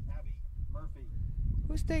 Abby Murphy.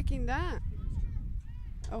 Who's taking that?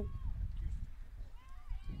 Oh.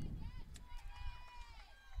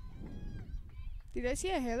 Did I see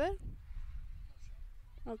a header?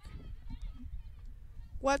 Okay.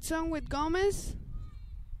 Watson with Gomez.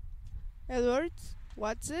 Edwards.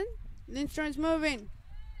 Watson. Lindstrom is moving.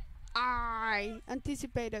 I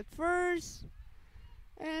anticipated first.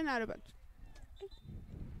 And out of it.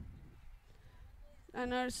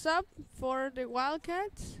 Another sub for the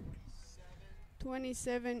Wildcats.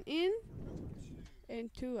 27 in.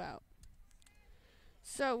 And 2 out.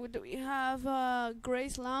 So we have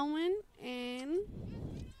Grace Lauman and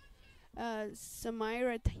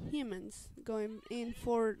Samira Timmons going in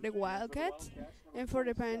for the Wildcats, and for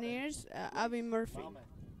the Pioneers, Abby Murphy.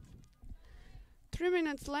 3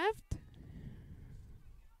 minutes left.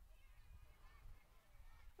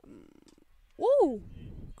 Ooh!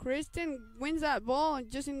 Kristen wins that ball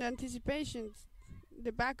just in the anticipation,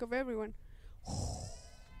 the back of everyone.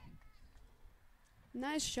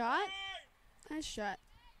 Nice shot. Nice shot.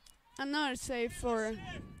 Another save for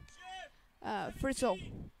Frizzle.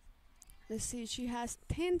 Let's see, she has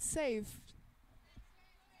 10 saves.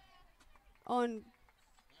 on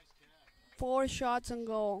 4 shots on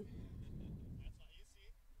goal.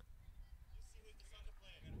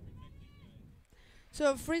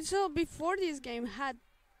 So Fritzl before this game had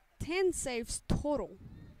 10 saves total.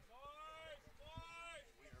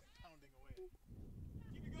 We are pounding away.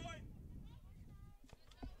 Keep it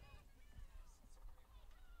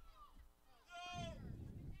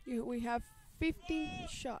going. We have 15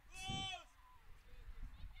 shots.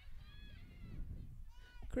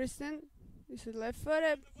 Kristen, this is left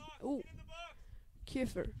footed. Ooh,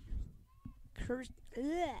 Kiefer. Kirsten.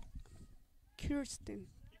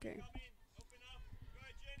 Okay.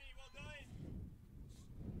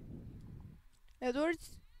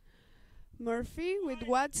 Edwards, Murphy with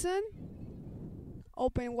Watson.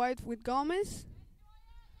 Open wide with Gomez.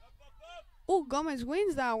 Oh, Gomez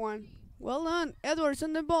wins that one. Well done. Edwards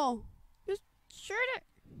on the ball. Just shoot it.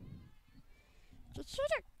 Just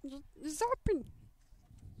shoot it. Just open.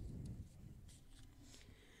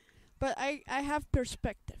 But I have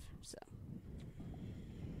perspective, so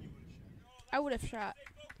I would have shot.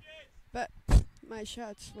 But my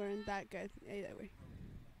shots weren't that good either way.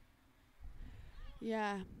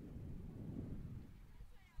 Yeah.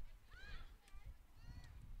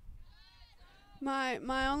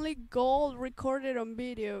 My only goal recorded on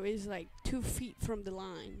video is like 2 feet from the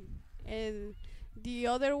line, and the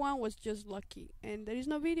other one was just lucky, and there is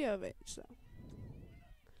no video of it, so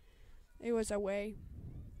it was away.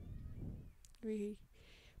 We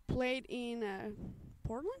played in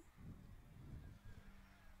Portland.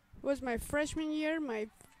 It was my freshman year, my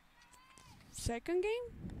second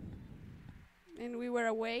game, and we were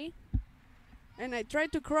away, and I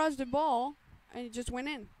tried to cross the ball, and it just went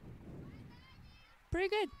in. Pretty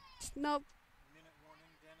good. It's no, Minute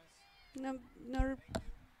warning, Dennis. no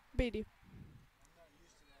video. I'm not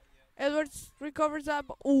used to that yet. Edwards recovers up.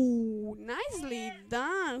 Ooh, nicely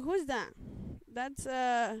done. Who's that? That's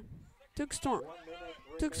Tuxtorn. 1 minute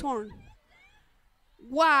Tuxhorn.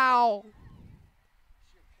 Wow.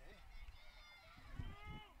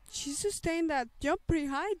 Is she okay? She sustained that jump pretty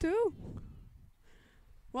high too.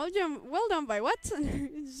 Well done by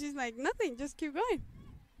Watson. She's like nothing, just keep going.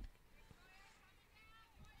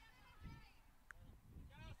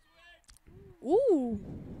 Ooh.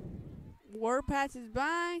 Ward passes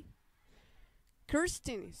by.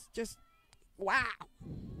 Kirsten is just wow.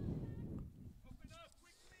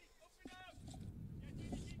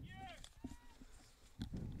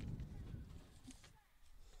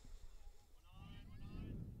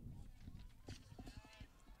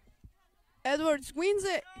 Edwards wins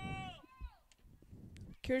it.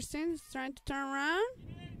 Kirsten's trying to turn around.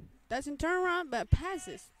 Doesn't turn around, but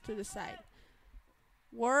passes to the side.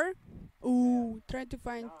 Ward. Ooh, trying to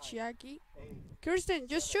find Chiaki. 8, Kirsten,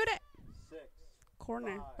 just shoot it. 6,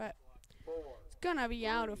 Corner, but 4, it's gonna be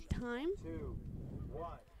out of time. 2,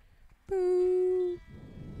 1. Boo.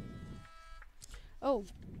 Oh,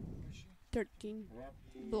 Is she? 13. And at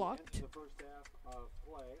the Blocked. end of the first half of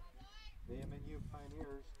play, the MNU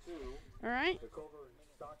Pioneers 2, All right. the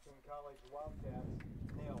Culver-Stockton College Wildcats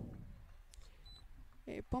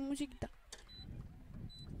 0. Pon musiquita.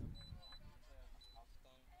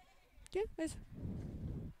 ¿Qué? Eso.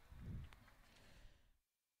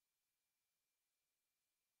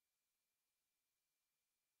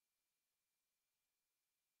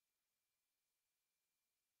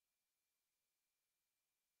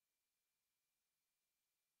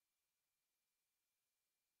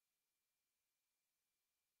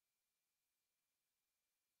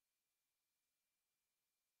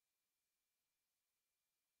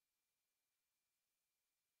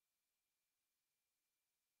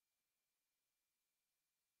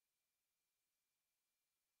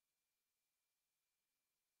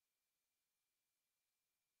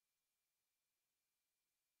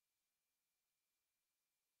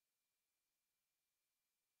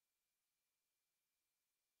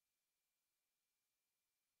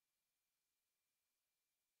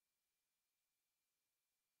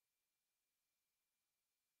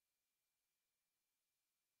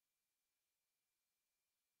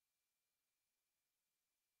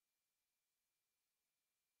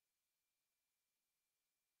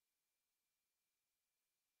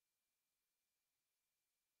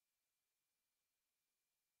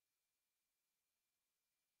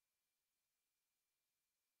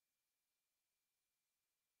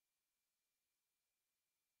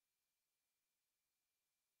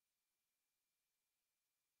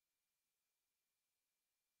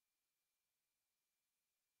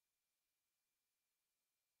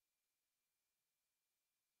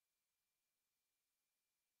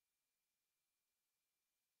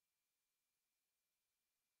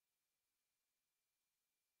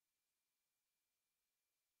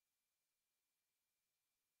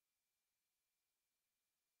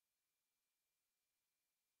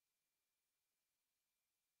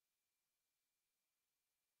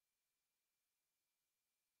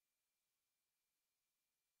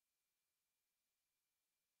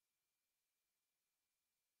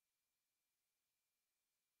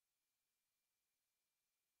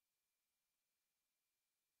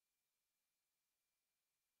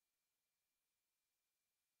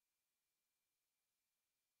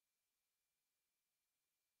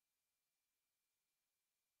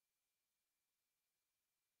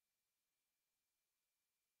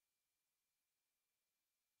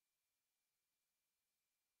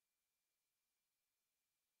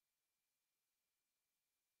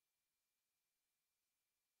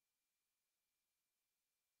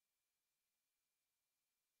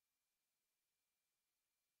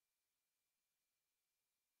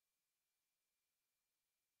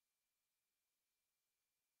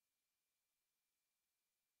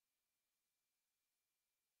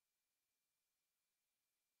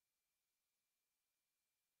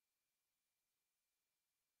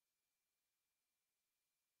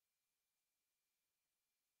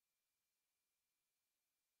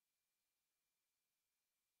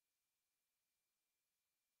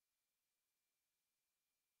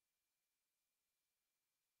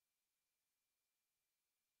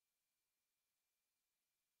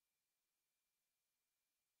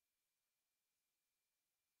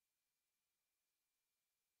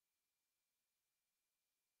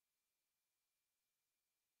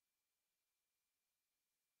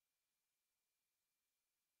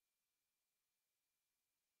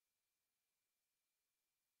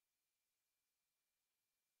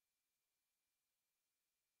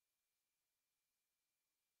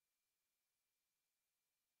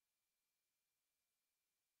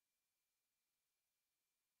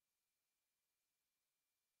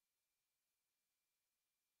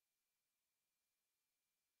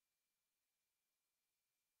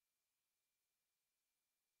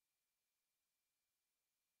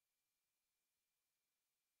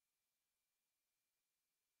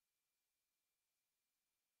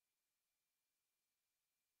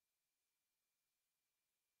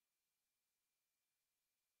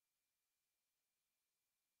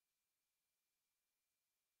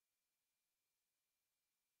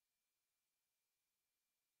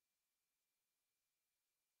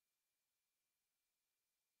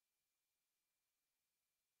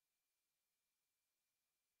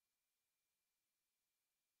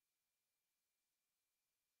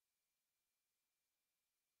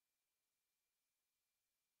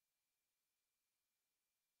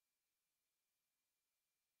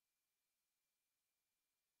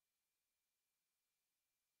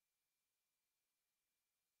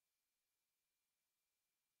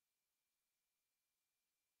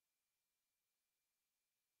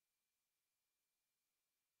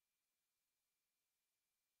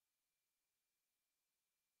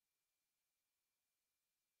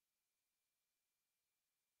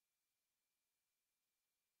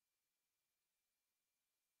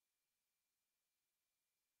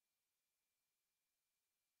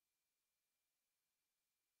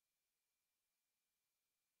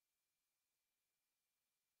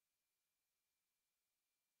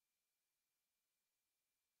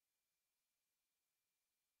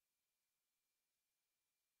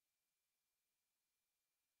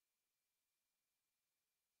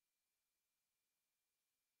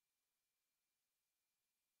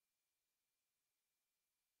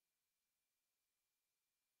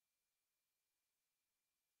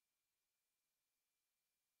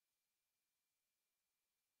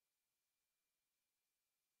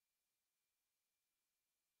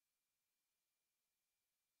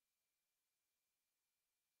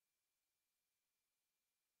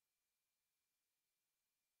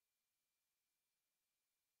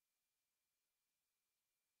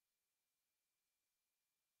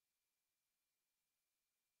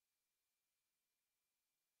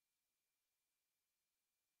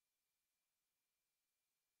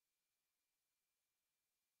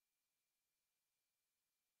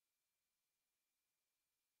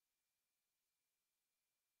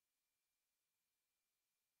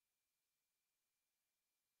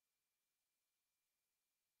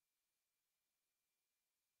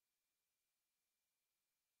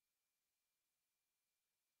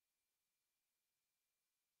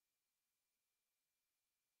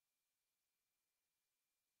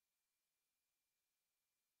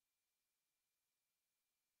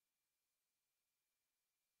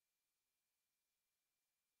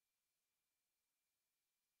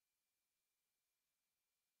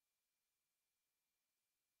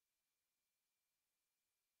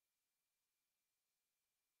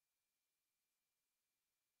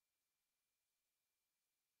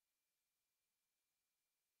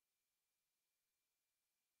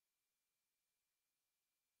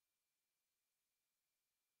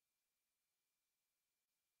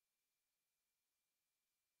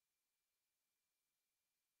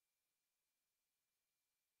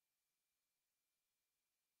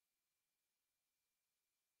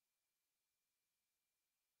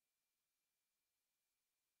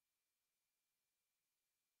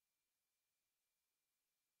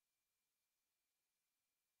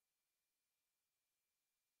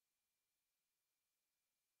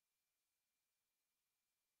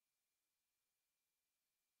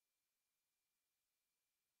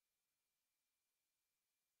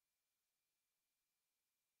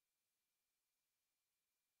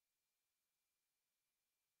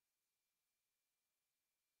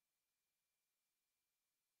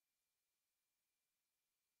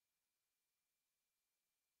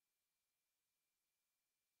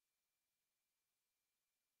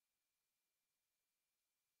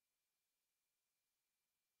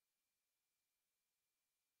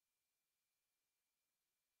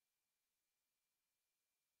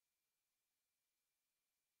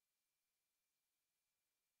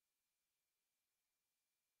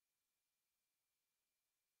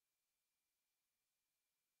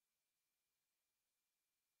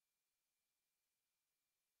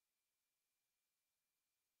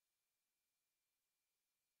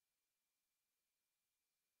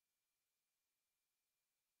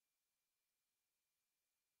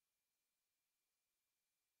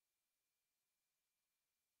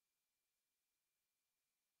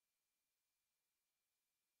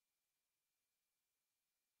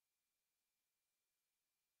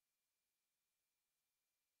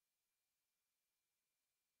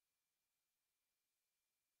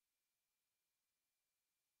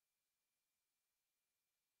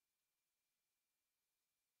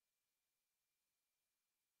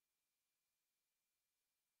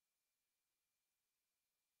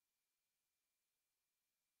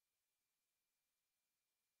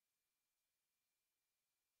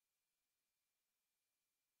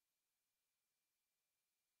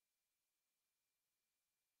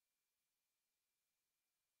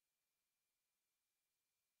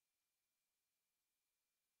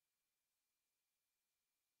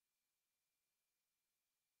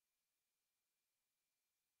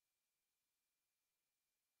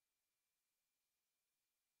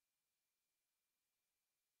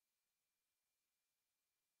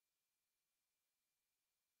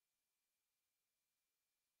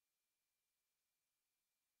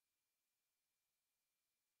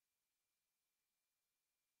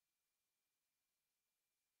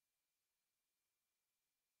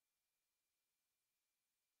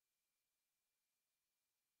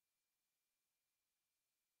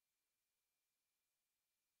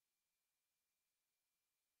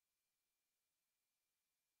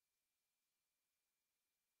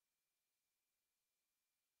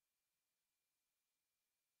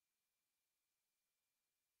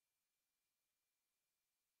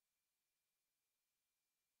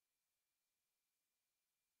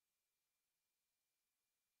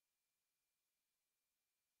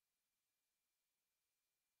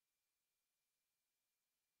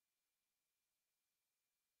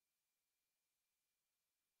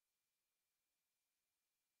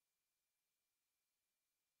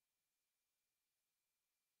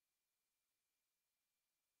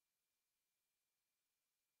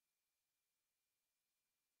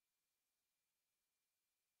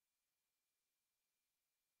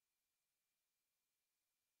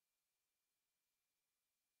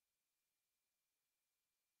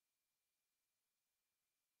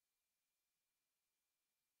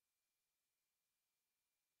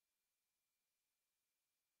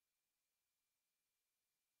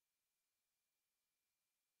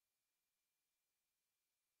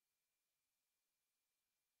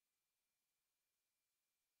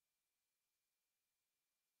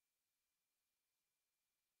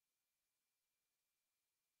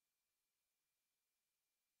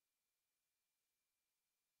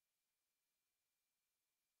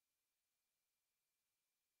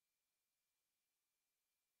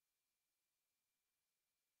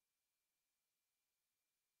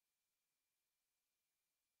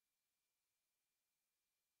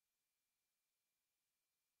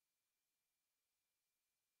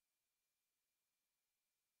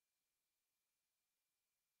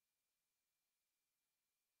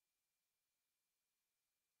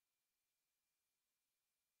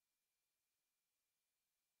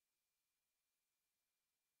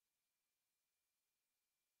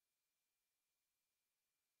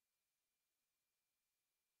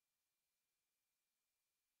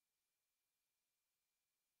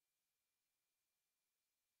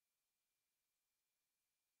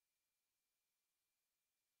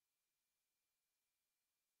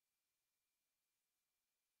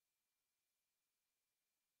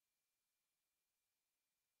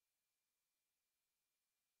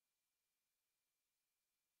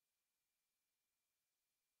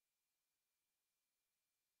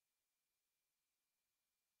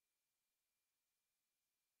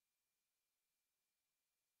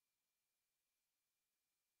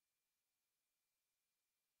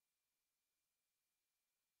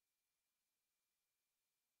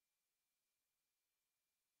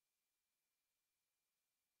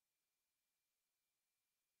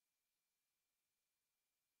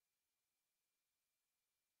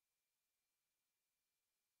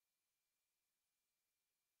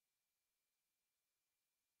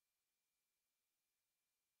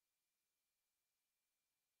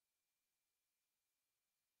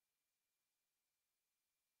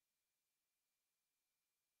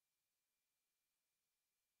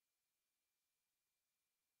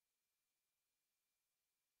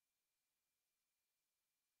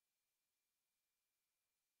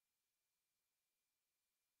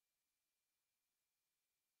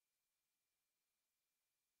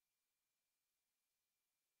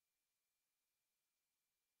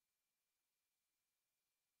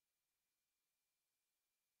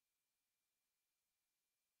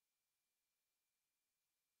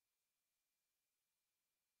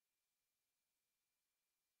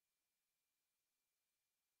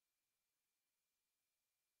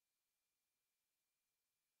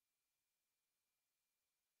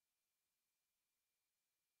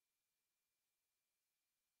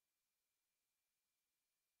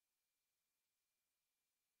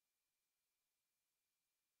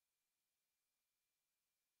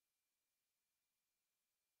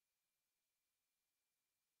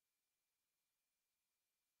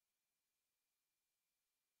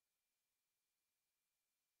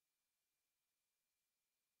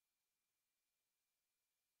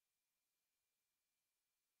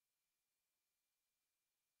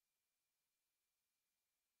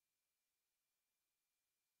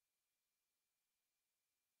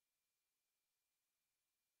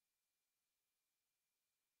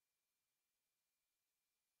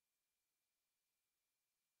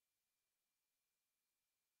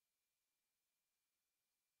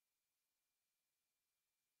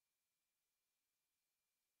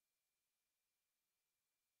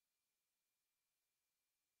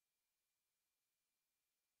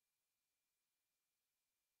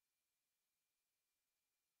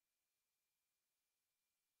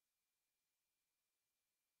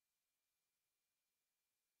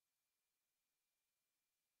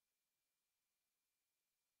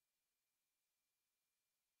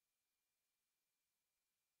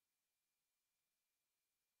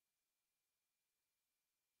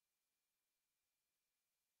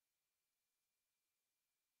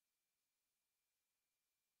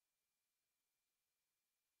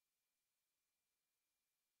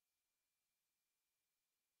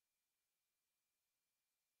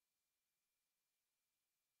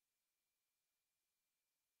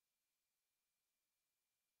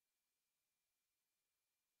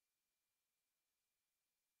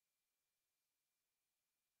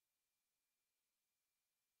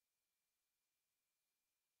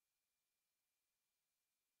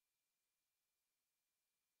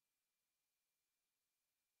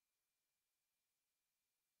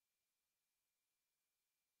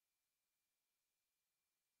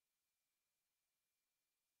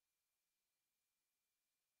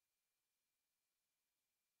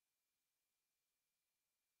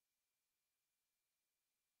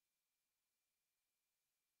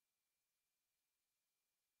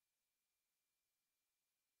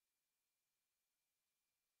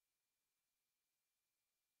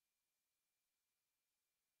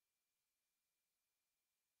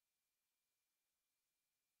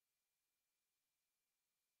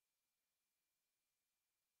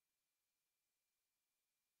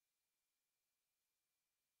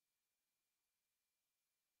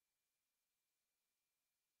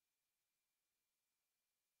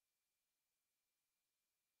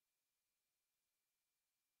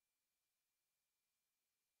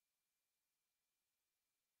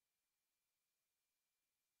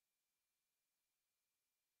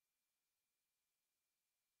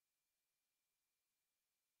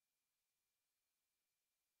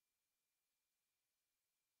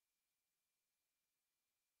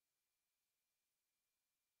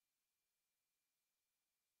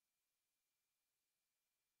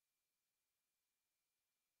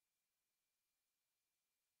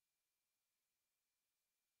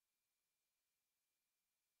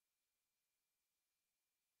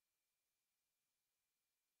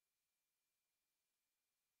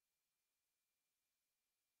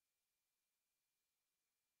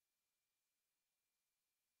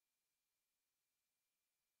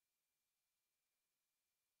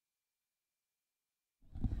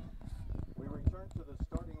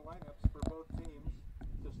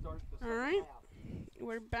 start the All second right. half.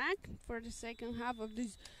 We're back for the second half of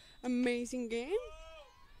this amazing game.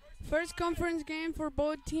 First conference game for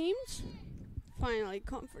both teams. Finally,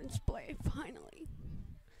 conference play. Finally.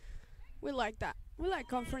 We like that. We like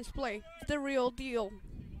conference play. It's the real deal.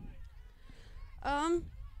 Um,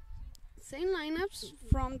 Same lineups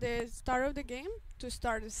from the start of the game to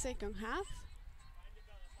start the second half.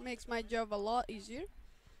 Makes my job a lot easier.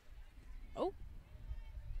 Oh.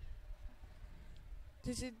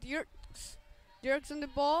 This is Dirks. Dirks on the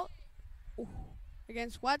ball. Ooh,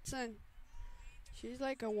 against Watson. She's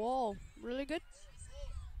like a wall. Really good.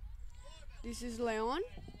 This is Leon.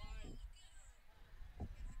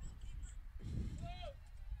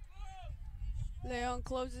 Leon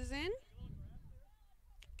closes in.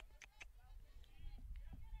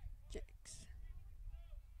 Jakes.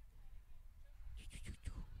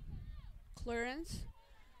 Clearance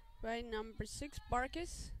by number 6,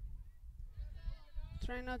 Barkis.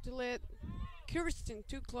 Try not to let Kirsten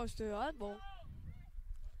too close to the elbow.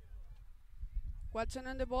 Watson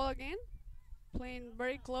on the ball again. Playing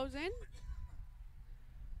very close in.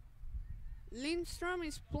 Lindstrom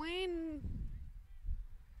is playing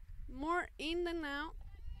more in than out.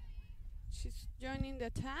 She's joining the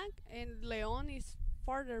attack, and Leon is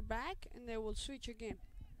farther back, and they will switch again.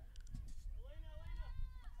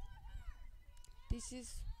 This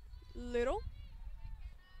is Little.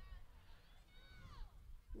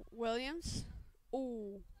 Williams.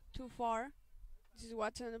 Ooh, too far. This is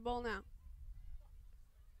Watson on the ball now.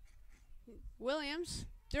 Williams.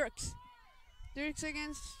 Dirks. Dirks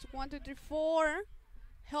against 1, 2, 3, 4.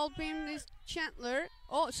 Helping this Chandler.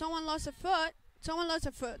 Oh, someone lost a foot. Someone lost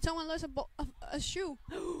a foot. Someone lost a shoe.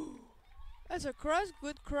 That's a cross.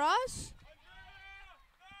 Good cross.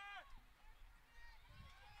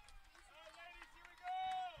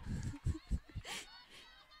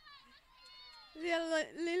 Yeah,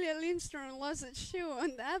 Lilia Lindstrom lost a shoe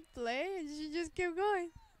on that play, and she just kept going.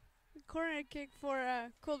 Corner kick for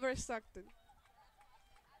Culver-Stockton.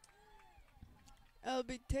 It'll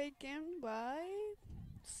be taken by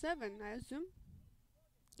 7, I assume.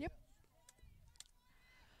 Yep.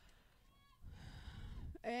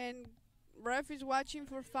 And ref is watching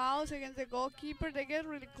for fouls against the goalkeeper. They get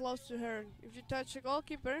really close to her. If you touch the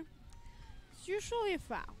goalkeeper, it's usually a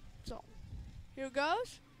foul. So, here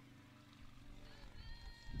goes.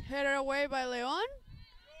 Header away by Leon.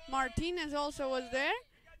 Martinez also was there.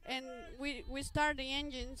 And we start the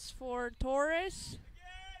engines for Torres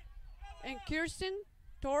and Kirsten.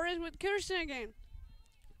 Torres with Kirsten again.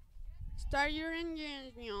 Start your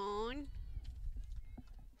engines, Leon.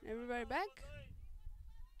 Everybody back.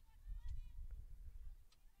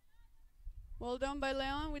 Well done by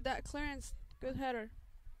Leon with that clearance. Good header.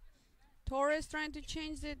 Torres trying to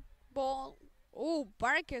change the ball. Oh,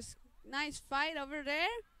 Barkis. Nice fight over there.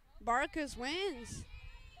 Barkis wins.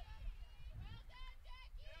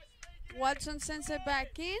 Watson sends it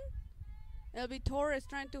back in. It'll be Torres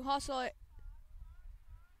trying to hustle it.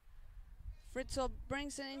 Fritzl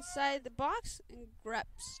brings it inside the box and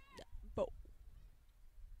grabs the ball.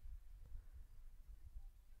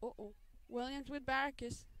 Uh-oh. Williams with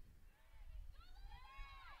Barkis.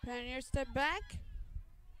 Pioneer step back.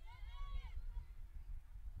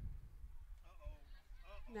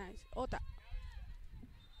 Nice. Ota.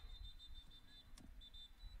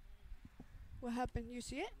 What happened? You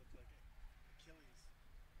see it?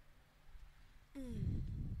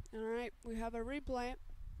 Alright, we have a replay.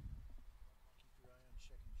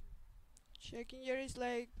 Checkinger is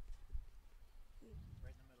like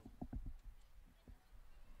Right in the middle.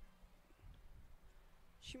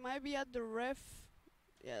 she might be at the ref.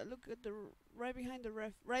 Yeah, look at the right behind the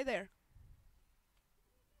ref. Right there.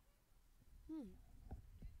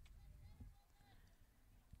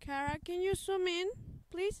 Kara, can you zoom in,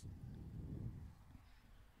 please?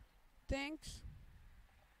 Thanks.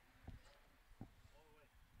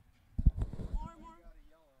 More.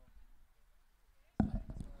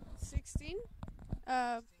 16?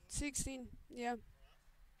 16, yeah.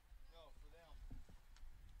 No, for them.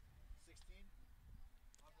 16?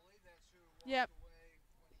 I believe that's who walked Yep. away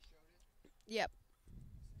when he showed it. Yep.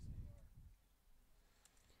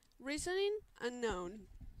 Reasoning unknown.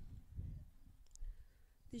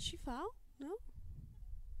 Did she foul? No?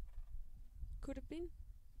 Could have been.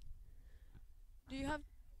 Do you have...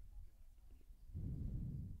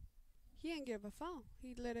 He didn't give a foul.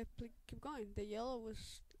 He let it keep going. The yellow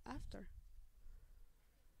was after.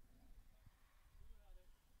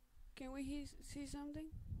 Can we see something?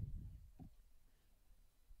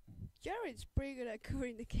 Jared's pretty good at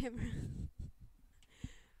covering the camera.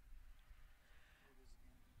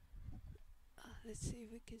 Let's see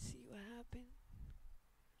if we can see what happened.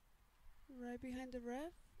 right behind the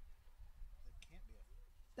ref. That can't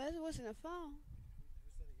be a. That wasn't a foul.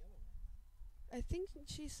 Who's that a yellow one then? I think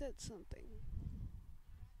she said something.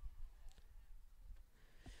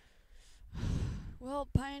 Well,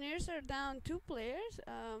 Pioneers are down 2 players.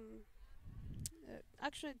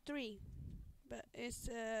 Actually 3, but it's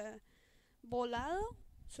Volado.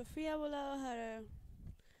 Sofia Volado had a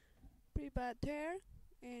pretty bad tear,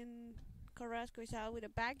 and Carrasco is out with a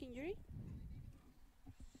back injury.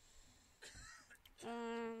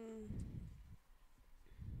 Um,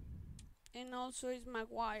 and also is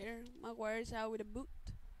Maguire. Maguire is out with a boot.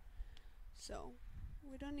 So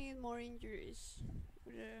we don't need more injuries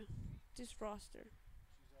with this roster.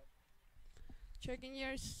 She's up. Checking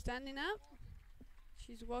here, standing up.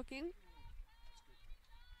 She's walking.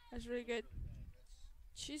 That's good. That's really good.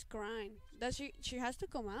 That's She's crying. Does she? She has to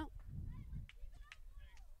come out.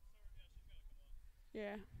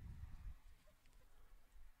 Yeah.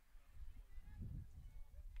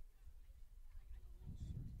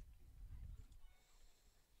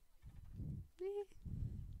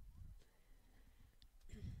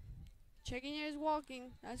 Checking here is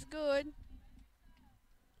walking. That's good.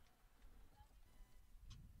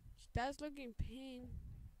 She does look in pain.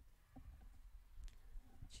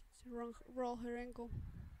 She's roll her ankle.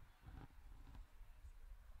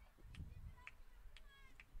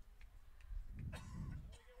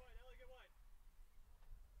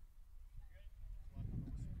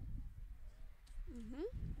 Mhm.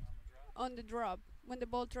 On the drop when the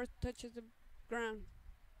ball touches the ground.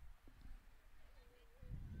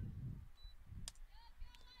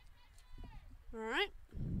 All right.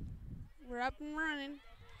 We're up and running.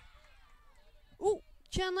 Ooh,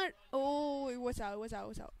 Chandler. Oh, it was out. It was out. It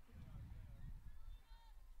was out.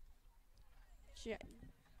 Shit.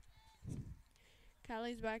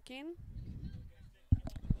 Callie's back in.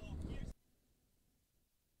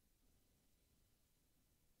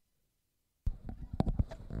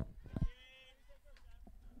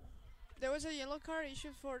 There was a yellow card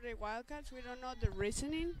issued for the Wildcats. We don't know the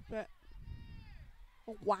reasoning, but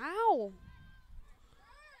oh, wow.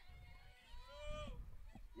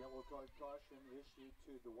 Yellow card caution issued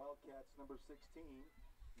to the Wildcats number 16,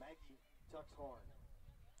 Maggie Tuxhorn.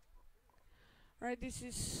 All right, this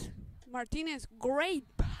is Martinez. Great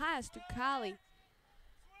pass to Callie.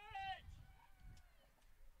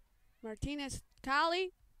 Martinez,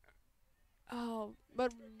 Callie. Oh,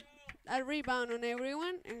 but a rebound on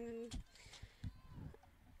everyone, and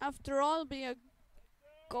after all, be a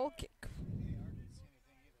goal kick. AR didn't see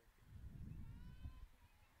anything either.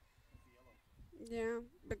 With the yellow. Yeah,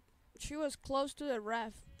 but she was close to the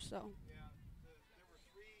ref, so. Yeah, there were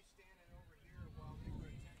 3 standing over here while they were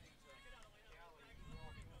attending to Callie. He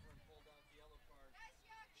walked over and pulled out the yellow card.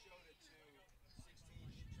 Showed it to 16.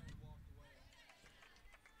 She turned and walked away.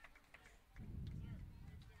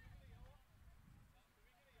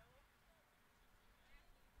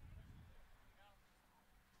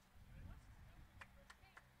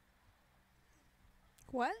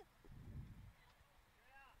 What?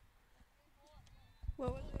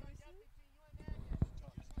 What was the reason?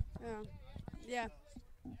 Yeah.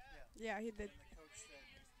 Yeah, he did. And the coach said,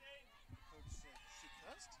 she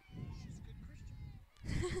cussed? She's a good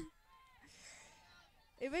Christian.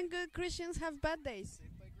 Even good Christians have bad days.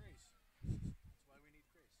 Saved by grace. That's why we need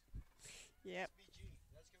grace. Yep. SBG.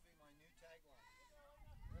 That's going to be my new tagline.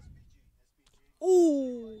 SBG.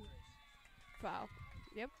 Ooh. Foul.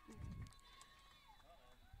 Yep.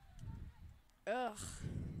 Ugh.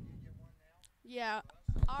 Yeah.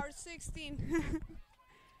 R16.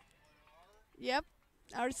 Yep.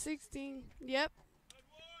 R16. Yep.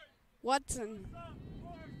 Watson.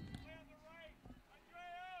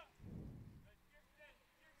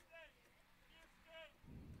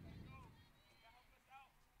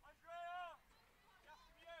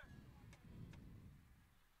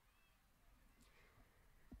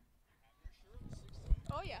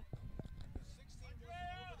 Oh yeah.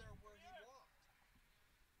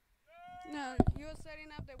 No, he was setting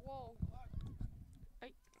up the wall.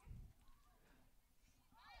 Ay.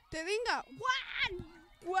 Tedinga, what?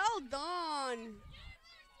 Well done.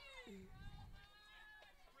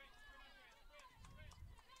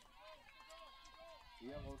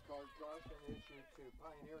 Yellow card caution issued to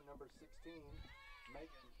Pioneer number 16, Megan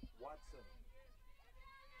Watson.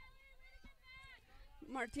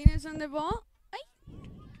 Martinez on the ball. Ay.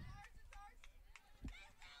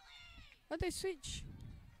 What they switch?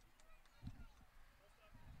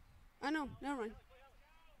 I know, never mind.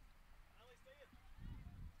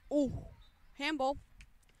 Oh, handball.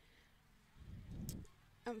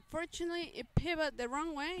 Unfortunately, it pivoted the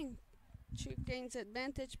wrong way. She gains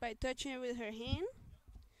advantage by touching it with her hand.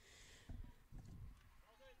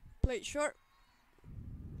 Play it short.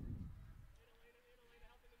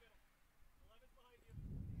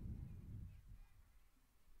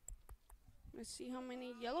 Let's see how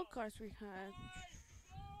many yellow cards we had.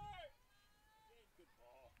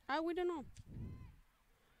 We don't know.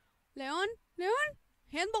 Leon? Leon?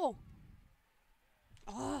 Handball.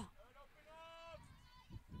 Oh.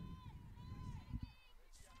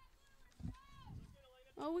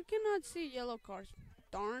 Oh, we cannot see yellow cards.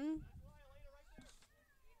 Darn.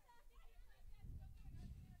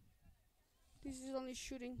 This is only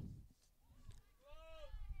shooting.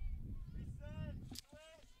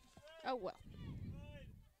 Oh well.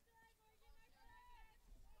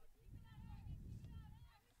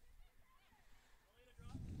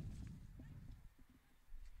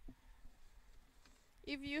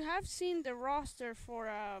 If you have seen the roster for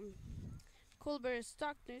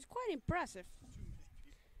Culver-Stockton, it's quite impressive.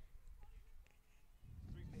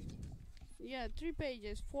 Yeah, 3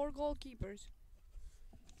 pages, 4 goalkeepers.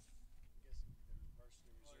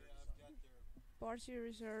 Varsity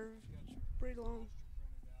reserve, pretty long.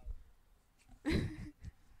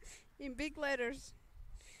 In big letters.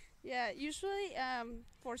 Yeah, usually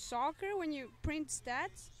for soccer, when you print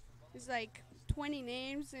stats, it's like 20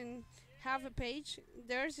 names and half a page.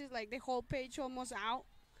 Theirs is like the whole page almost out.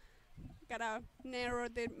 Gotta narrow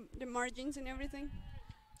the margins and everything.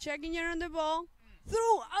 Checking here on the ball.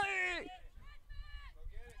 Through!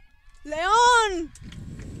 Leon!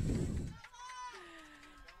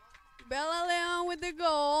 Bella Leon with the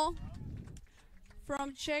goal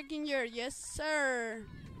from checking here. Yes, sir.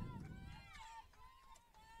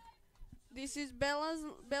 This is Bella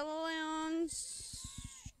Leon's.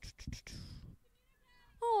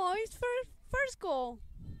 Oh, his first goal.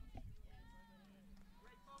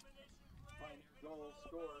 Pioneer goal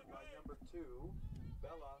scored by number 2,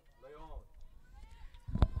 Bella Leon.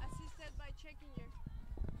 Assisted by checking here.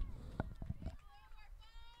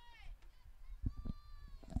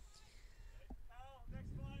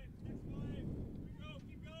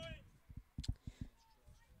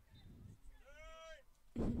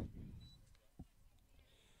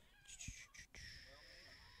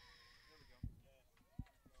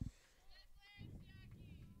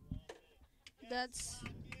 That's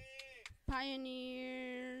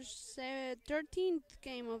Pioneers' 13th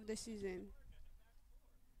game of the season.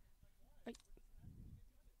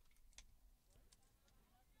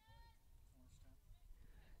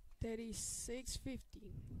 36-50.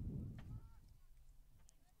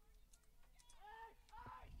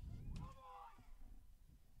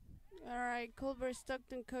 Alright,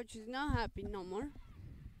 Culver-Stockton coach is not happy no more.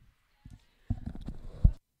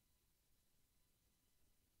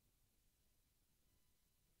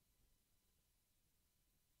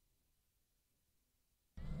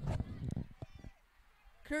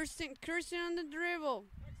 Kirsten on the dribble.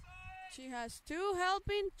 She has 2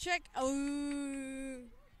 helping. Check. Oh,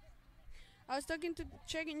 I was talking to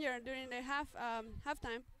checking here during the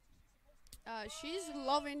halftime. She's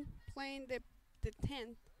loving playing the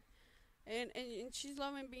 10, and she's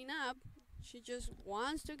loving being up. She just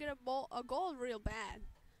wants to get a goal real bad,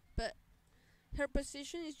 but her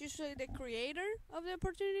position is usually the creator of the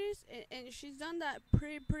opportunities, and she's done that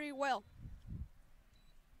pretty well.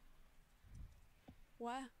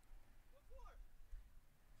 What?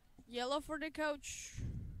 Yellow for the coach.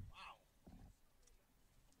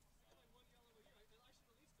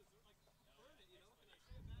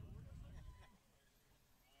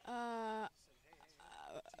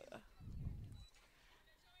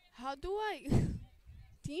 How do I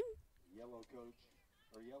team? Yellow coach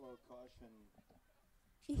or yellow caution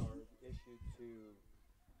card issued to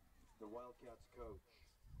the Wildcats coach.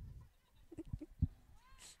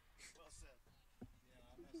 Well said. Yeah,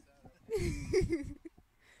 I messed that up. I'm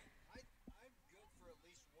good for at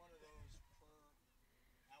least one of those per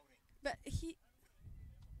outing. But he.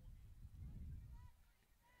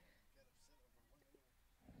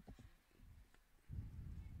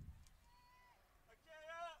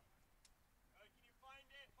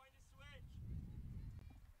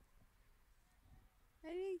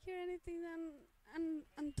 I didn't hear anything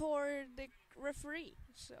untoward the referee.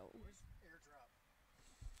 So, Airdrop.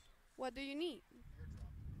 what do you need?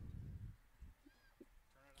 Airdrop.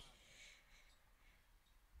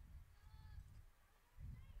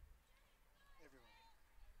 Turn it on.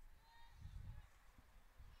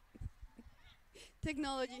 Everyone.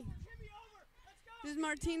 Technology. This is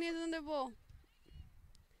Martinez on the ball.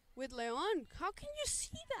 With Leon. How can you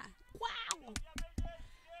see that? Wow.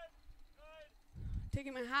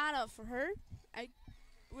 Taking my hat off for her. I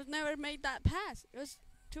was never made that pass. It was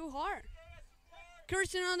too hard.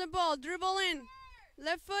 Kirsten on the ball. Dribble in.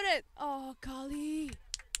 Left footed. Oh, golly.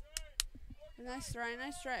 Nice try,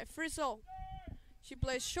 nice try. Frizzle. She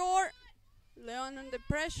plays short. Leon under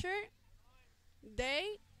pressure.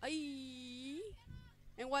 Day. Aye.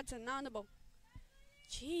 And Watson on the ball.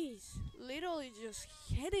 Jeez. Literally just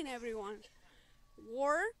hitting everyone.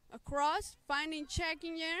 War across. Finding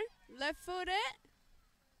checking here. Left footed.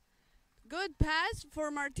 Good pass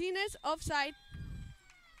for Martinez. Offside.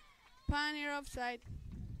 Pioneer offside.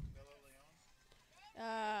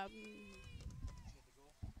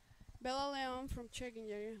 Bella Leon from checking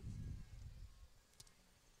area.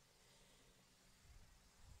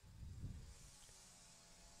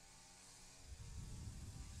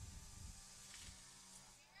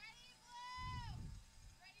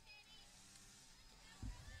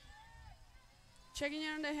 Checking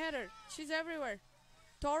area on the header. She's everywhere.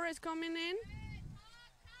 Torres coming in.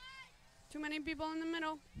 Too many people in the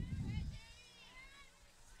middle.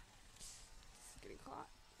 Getting caught.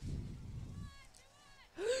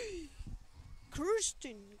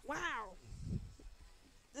 Kirsten, wow.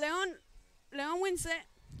 Leon wins it.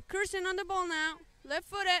 Kirsten on the ball now. Left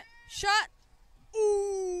footed. Shot.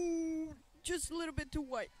 Ooh, just a little bit too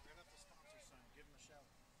wide.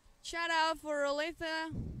 Shout out for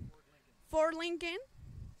Olathe, for Lincoln,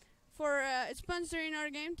 for sponsoring our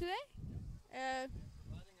game today.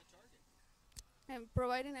 And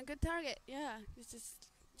providing a good target. Yeah, it's just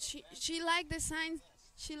she liked the sign.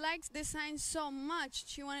 She likes the sign so much.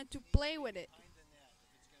 She wanted to play with it.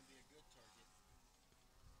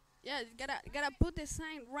 Yeah, you gotta put the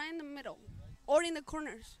sign right in the middle, or in the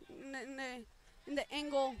corners, in the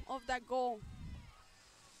angle of that goal.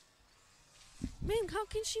 Man, how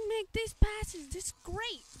can she make these passes? This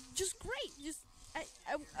great, just great. Just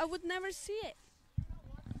I would never see it.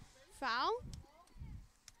 Foul.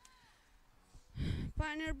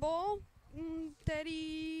 Pioneer ball.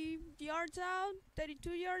 30 yards out,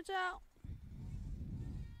 32 yards out.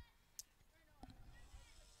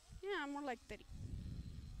 Yeah, more like 30.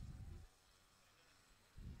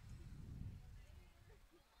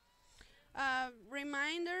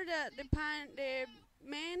 Reminder that the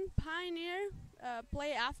men Pioneer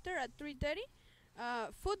play after at 3:30.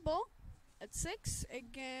 Football at 6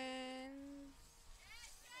 against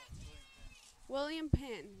William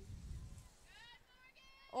Penn.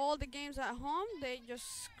 All the games at home, they just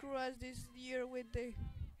screw us this year with the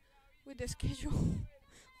schedule.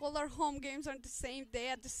 All our home games are the same day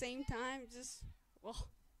at the same time. Just, well,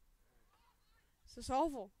 it's just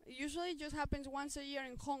awful. It usually just happens once a year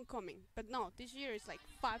in homecoming, but no, this year it's like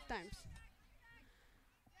 5 times.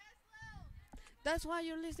 That's why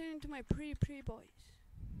you're listening to my pretty boys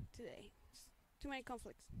today. It's too many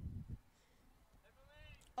conflicts.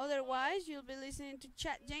 Otherwise, you'll be listening to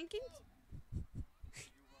Chad Jenkins.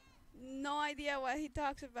 No idea what he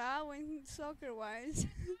talks about when soccer-wise.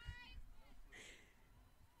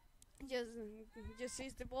 just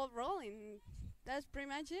sees the ball rolling. That's pretty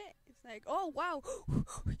much it. It's like, oh wow,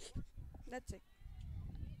 that's it.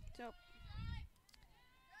 So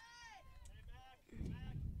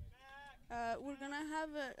we're gonna have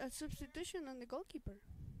a substitution on the goalkeeper.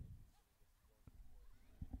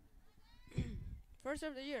 First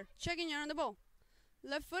of the year. Checking you on the ball.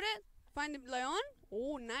 Left footed. Finding Leon.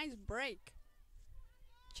 Oh, nice break.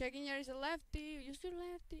 Checking here is a lefty. You still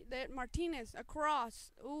lefty. There, Martinez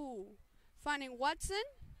across. Ooh. Finding Watson.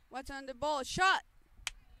 Watson on the ball. Shot.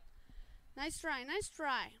 Nice try. Nice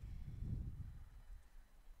try.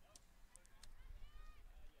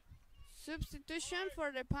 Substitution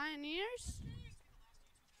for the Pioneers.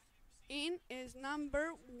 In is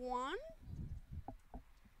number 1.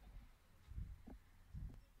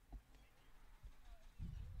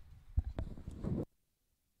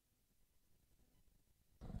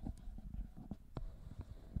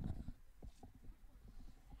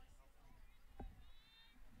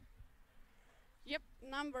 Yep,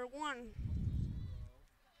 number 1.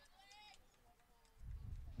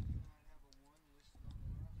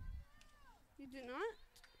 You do not?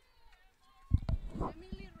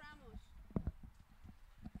 Emily Ramos.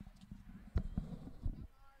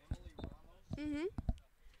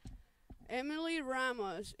 Emily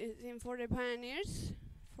Ramos is in for the Pioneers.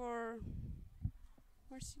 For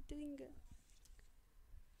where's she doing good?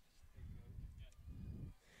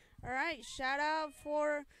 Alright, shout out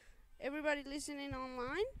for everybody listening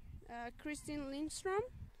online. Christine Lindstrom.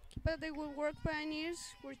 Keep up the good work, Pioneers.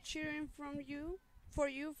 We're cheering for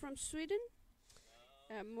you from Sweden.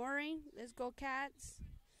 Maureen, let's go Cats.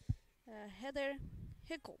 Heather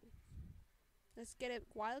Hickle. Let's get it,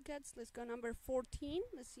 Wildcats. Let's go number 14.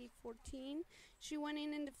 Let's see, 14. She went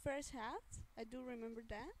in the first half. I do remember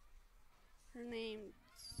that. Her name.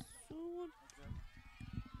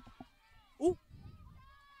 Ooh.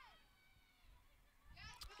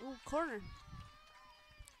 corner.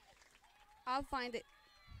 I'll find it.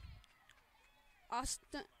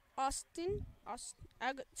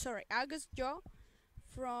 August Joe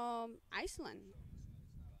from Iceland.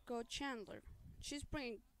 Go Chandler. She's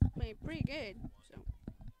playing pretty good. So,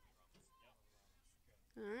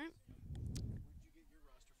 all right. Where'd you get your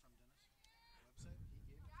roster from, Dennis? Website? He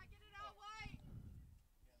gave it to you?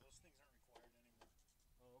 Yeah, those things aren't required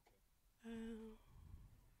anymore. Oh, okay.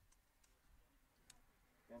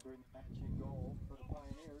 Entering the match in goal for the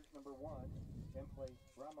Pioneers, number 1, Emily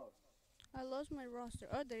Ramos. I lost my roster.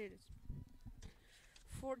 Oh, there it is.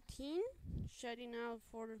 14, shutting out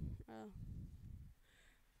for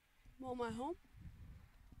Moma Home.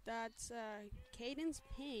 That's Cadence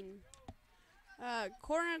Payne.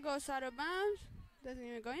 Corner goes out of bounds. Doesn't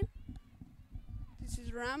even go in. This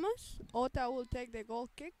is Ramos. Ota will take the goal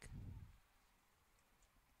kick.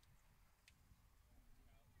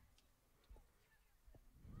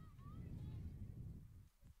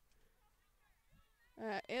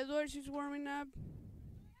 Edwards is warming up.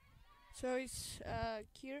 So it's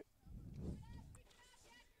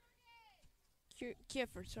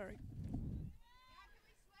Kiefer, sorry.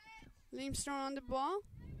 Lindstrom on the ball.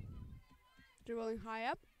 Dribbling high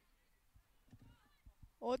up.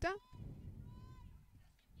 Ota.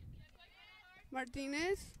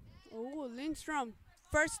 Martinez. Oh, Lindstrom.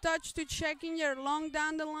 First touch to Checkinger, long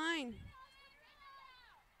down the line.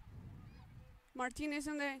 Martinez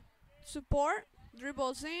on the support.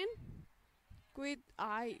 Dribbles in. With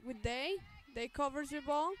Day. They covers the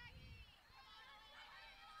ball.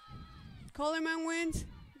 Coleman wins.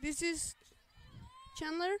 This is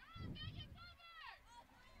Chandler.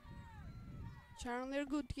 Chandler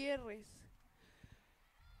Gutierrez.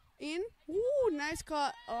 In. Ooh, nice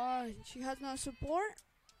cut. She has no support.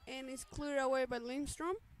 And it's cleared away by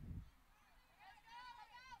Lindstrom.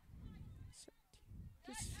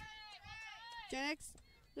 Genex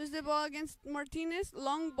lose the ball against Martinez.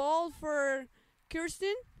 Long ball for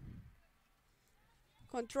Kirsten.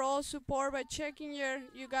 Control support by Checkinger.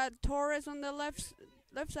 You got Torres on the left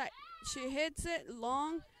side. She hits it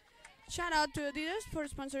long. Shout out to Adidas for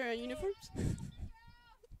sponsoring our uniforms.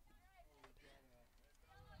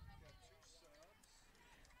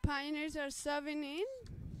 Pioneers are subbing in.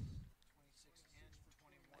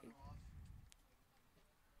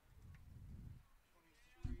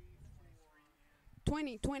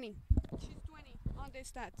 20. She's 20 on the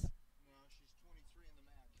stats. No, she's 23 in the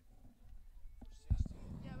match. 16.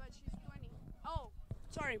 Yeah, but she's 20. Oh,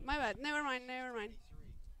 sorry, my bad. Never mind. 23.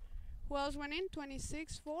 Who else went in?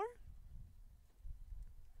 26 for?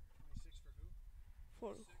 26 for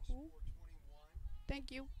who? For 6 who? for 21.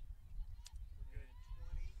 Thank you. We're good.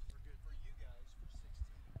 20. We're good for you guys for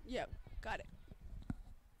 16. Yep, got it.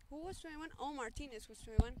 Who was 21? Oh, Martinez was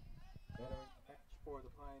 21. Entering the match for the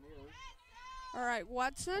Pioneers, All right,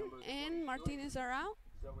 Watson Number and 23. Martinez are out.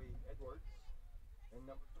 Zoe Edwards. And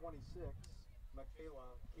number 26,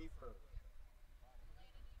 Michaela Kiefer.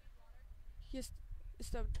 He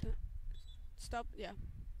stopped, yeah.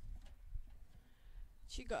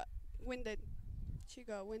 She got winded.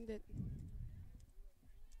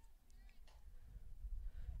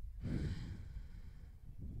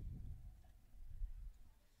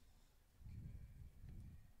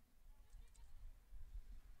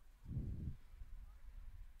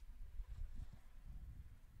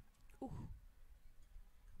 Ooh,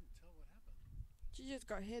 Couldn't tell what happened. she just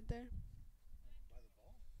got hit there. By the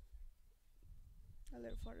ball? A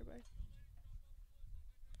little farther back.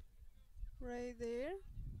 Right there.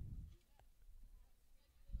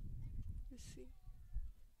 Let's see.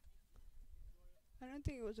 I don't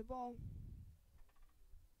think it was a ball.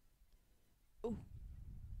 Ooh.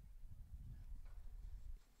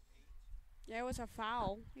 Yeah, it was a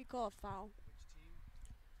foul. We call a foul. Which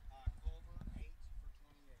team? Culver, 8 for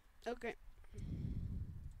 28. Okay.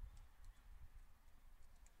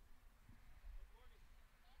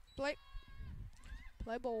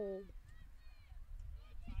 Play ball.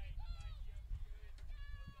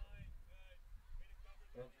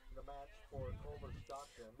 Entering the match for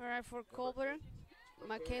Culver-Stockton, All right, for Number Culver, 8,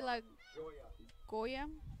 Michaela Joya. Goya,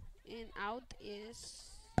 and out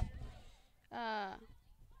is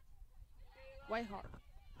Whiteheart.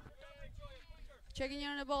 Checking in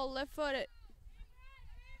on the ball, left footed.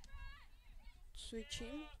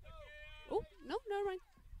 Switching. Oh, no, never mind.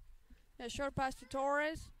 Yeah, short pass to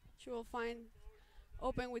Torres. She will find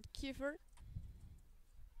open with Kiefer.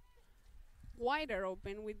 Wider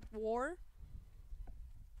open with War.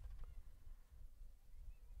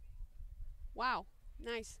 Wow,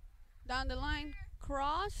 nice. Down the line,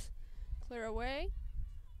 cross, clear away.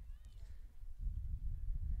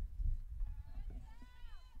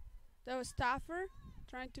 That was Stafford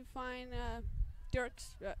trying to find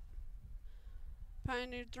Dirk's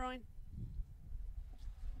pioneer throwing.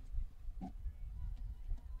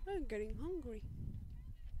 I'm getting hungry.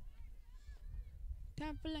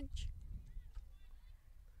 Time for lunch.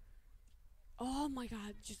 Oh my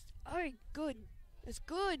god, just alright, good. It's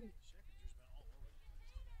good. Scheckinger's been all over the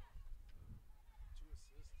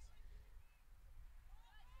place.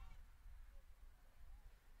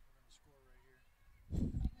 2 assists. We're going to score right here.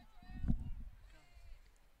 Here comes.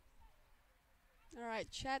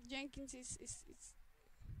 Alright, Chad Jenkins is We're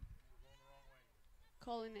going the wrong way.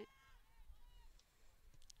 calling it.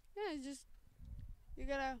 Yeah, it's just you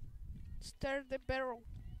gotta stir the barrel.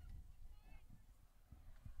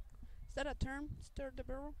 Is that a term? Stir the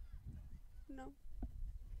barrel? No.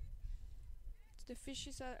 It's the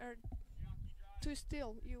fishes are too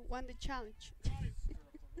still. You won the challenge. Stir up the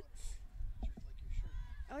water. Just like your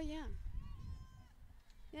shirt. Oh yeah.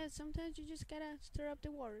 Yeah, sometimes you just gotta stir up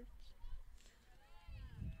the water.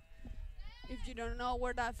 If you don't know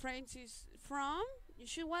where that phrase is from, you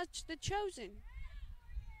should watch The Chosen.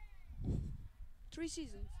 3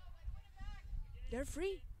 seasons. They're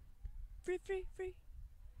free. Free.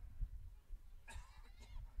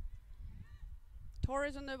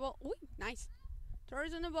 Torres on the ball. Ooh, nice.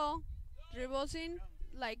 Torres on the ball. Dribbles in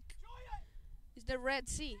like it's the Red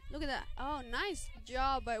Sea. Look at that. Oh, nice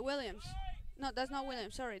job by Williams. No, that's not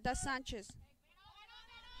Williams. Sorry, that's Sanchez.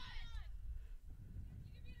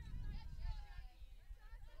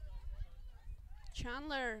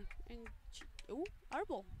 Chandler and ooh,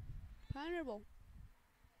 Arbol. Pineapple.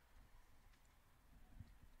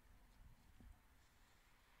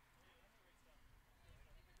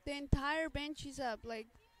 The entire bench is up. Like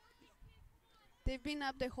they've been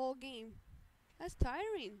up the whole game. That's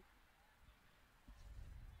tiring.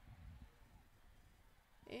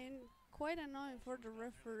 And quite annoying for the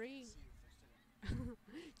referee.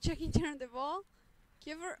 Checking turn the ball.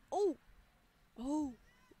 Give her. Oh.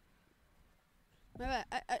 My bad.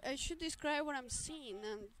 I should describe what I'm seeing.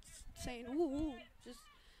 I'm saying ooh. Just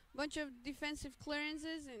a bunch of defensive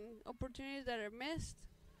clearances and opportunities that are missed.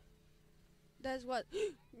 That's what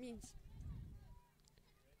means.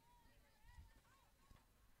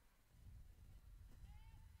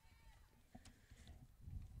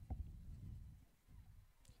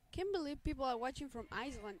 Can't believe people are watching from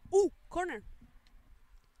Iceland. Ooh, corner.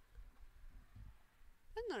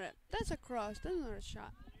 That's a cross. That's not a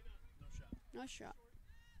shot. No shot. No shot.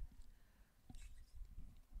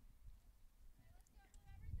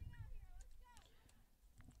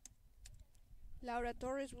 Laura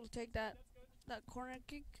Torres will take that corner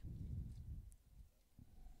kick.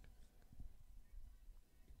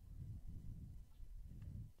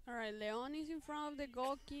 Alright, Leon is in front of the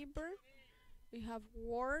goalkeeper. We have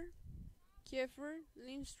Ward, Kiefer,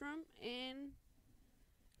 Lindstrom, and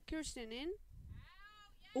Kirsten in.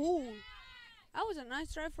 Ooh, that was a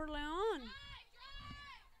nice try for Leon.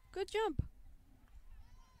 Good jump.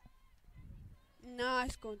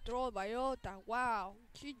 Nice control by Ota. Wow,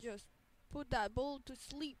 she just put that ball to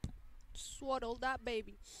sleep. Swaddle that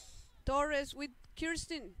baby. Torres with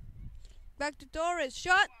Kirsten. Back to Torres.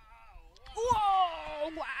 Shot. Whoa!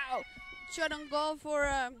 Wow! Shot on goal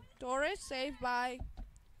for Torres. Saved by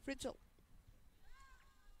Fritzl.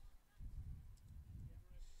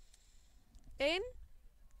 And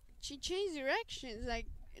she changed directions. Like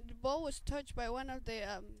the ball was touched by one of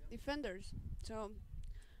the defenders. So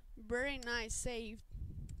very nice save.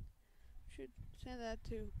 Should say that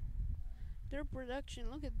too. Their production.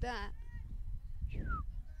 Look at that.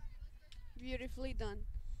 Beautifully done.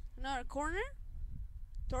 Another corner.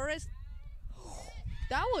 Torres.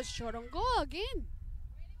 That was shot on goal again.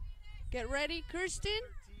 Get ready, Kirsten.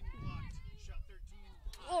 13 blocked. Shot 13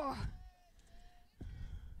 blocked. Oh.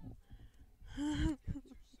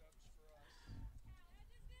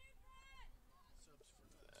 Subs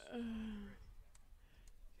for us.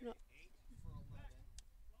 No. 8 for 11.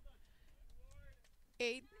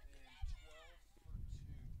 8.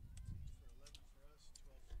 And 12 for 2. 8 for 11 for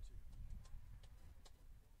us,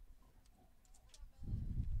 12 for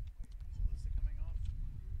 2. Wait, is Alyssa coming off?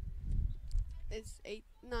 It's 8,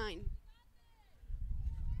 9.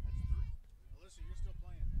 That's 3. Alyssa, you're still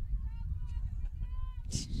playing.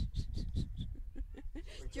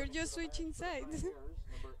 You're just switching sides.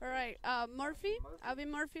 Alright, Murphy. Abby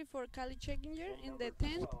Murphy for Kali Checkinger in the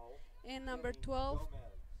 10th. And number 12,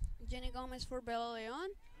 Jenny Gomez for Bella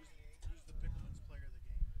Leon. Who's the Pickleman's player of the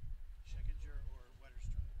game? Scheckinger or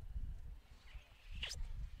Wetterstrom?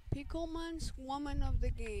 Pickleman's woman of the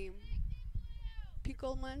game.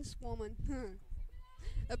 Pickleman's woman.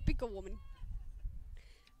 A pickle woman.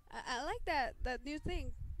 I like that new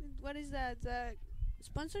thing. what is that? The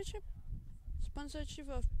sponsorship? Sponsorship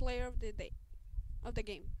of player of the day of the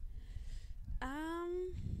game.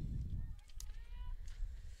 Um,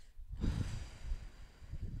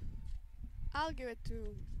 I'll give it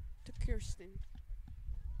to Kirsten.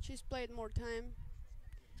 She's played more time.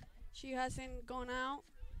 She hasn't gone out.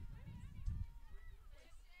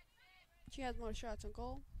 She has more shots on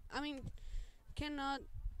goal. I mean, cannot.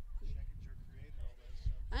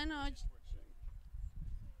 I know.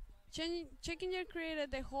 Checkinger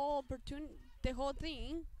created the whole opportunity, the whole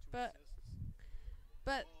thing, but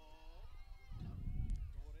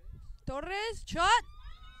Torres shot.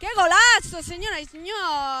 ¡Qué golazo, señoras y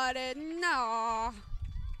señores! No.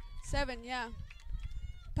 7, yeah.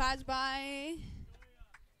 Pass by.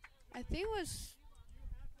 I think it was.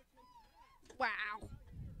 Wow.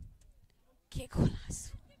 ¡Qué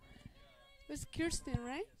golazo! It was Kirsten,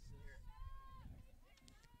 right?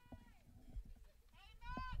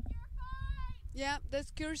 Yeah,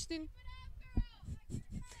 that's Kirsten.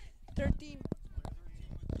 13.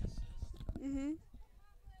 Mhm.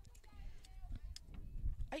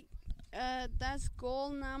 That's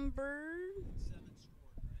goal number.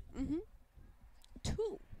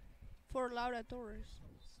 2 for Laura Torres.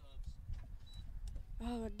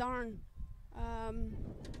 Oh darn.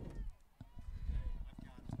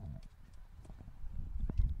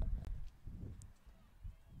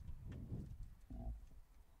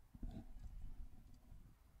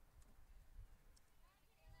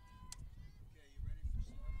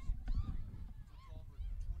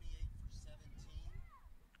 Okay, you ready for subs? For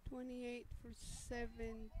Culver, 28 for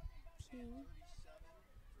 17.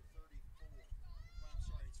 37 for 34. Well, I'm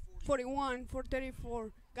sorry, it's 41 for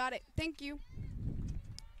 34. Got it. Thank you.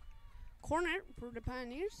 Corner for the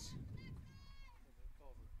Pioneers.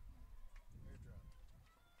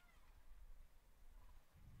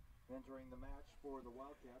 Entering the match for the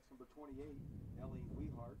Wildcats, number 28, Ellie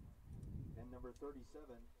Weehart, and number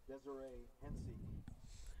 37, Desiree Hensey.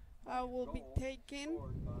 Will be Goal taken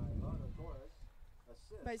scored by Laura Torres.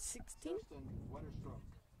 Assist, by 16. Kirsten Wetterstrom.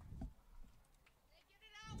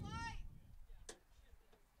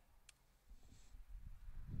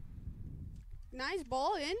 Nice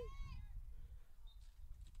ball in.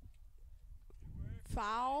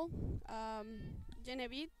 Foul.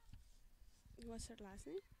 Genevieve. What's her last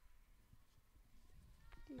name?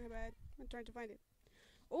 My bad. I'm trying to find it.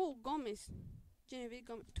 Oh, Gomez. Genevieve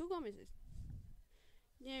Gomez. 2 Gomez's.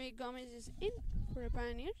 Genevieve Gomez is in for the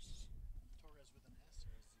Pioneers. Torres with an S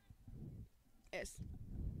or a Z? S.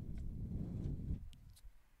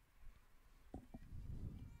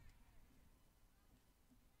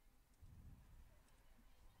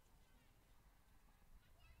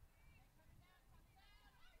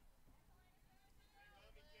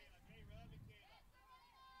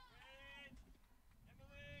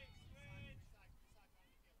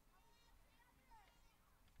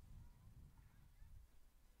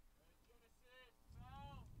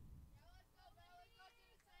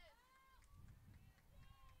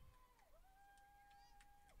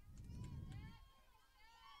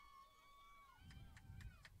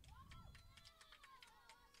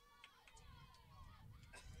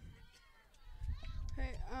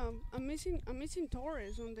 Hey, I'm missing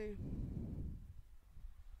Torres on the.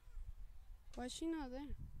 Why is she not there?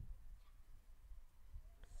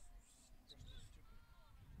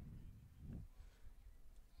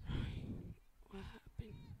 What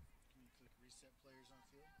happened? Can you click reset players on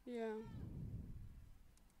field? Yeah.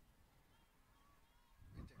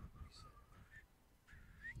 Right there, reset.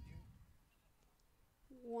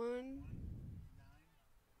 1. 9,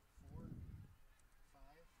 4, 5,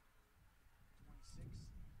 26,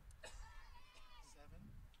 7,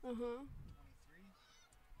 Uh huh. 23,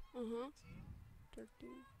 Uh huh. 13.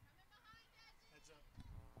 13. Heads up.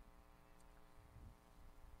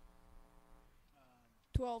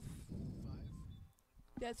 12. 5.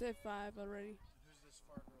 That's a 5 already. Who's this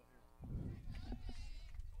far girl here?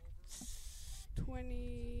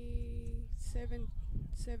 27.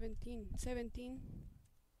 17. 17.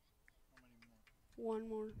 How many more? 1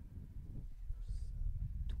 more.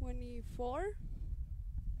 24.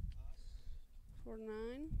 For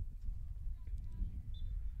 9.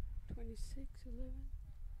 26. 11.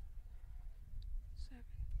 7.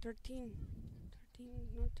 13. 13.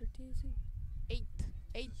 Not 13. 8.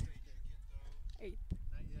 8. 8.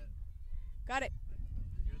 Not yet. Got it.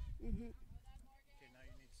 You good? Mhm. Okay, now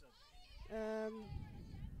you need subs.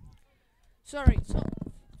 Sorry. So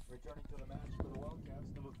Returning to the match for the Wildcats,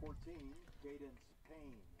 number 14, Cadence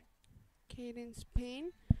Payne. Cadence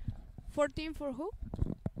Payne. 14 for who?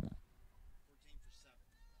 14 for 7.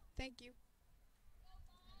 Thank you.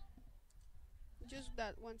 Just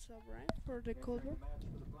that one sub, right? For the Entering Culver. the match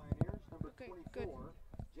for the Pioneers, number Okay, 24, good.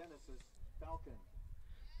 Genesis Falcon.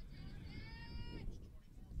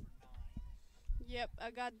 Yep,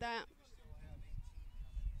 I got that. We still have 18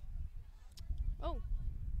 coming in. Oh,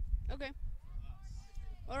 okay.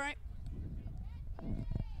 Alright.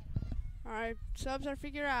 Alright, subs are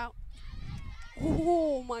figured out.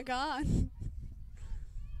 Oh my god.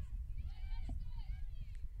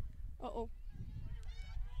 Uh-oh.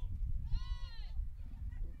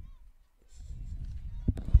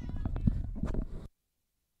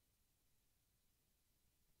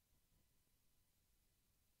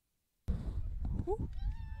 Whew.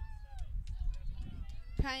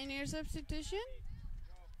 Pioneer substitution.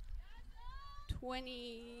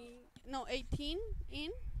 20, no, 18 in.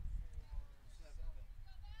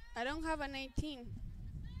 I don't have an 18. Who's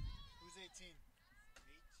 18? 18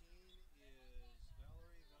 is Valerie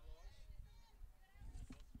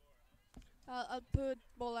Veloz. I'll put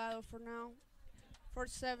Volado for now. For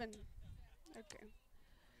 7. Okay.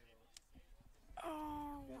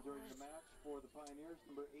 Oh. Entering the match for the Pioneers,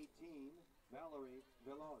 number 18, Valerie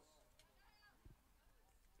Veloz.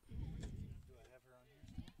 Do I have her on here?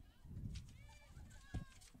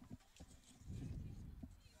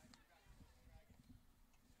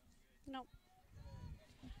 No.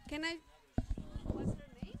 Can I? What's her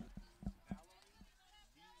name?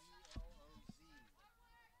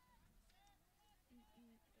 Valerie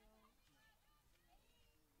V-E-L-O-Z. Yes,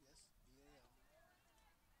 V-A-L.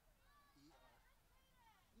 E-R.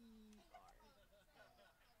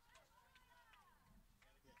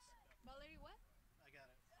 Yes, Valerie what? I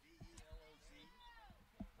got it. V-E-L-O-Z.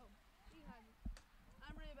 Oh, you have it.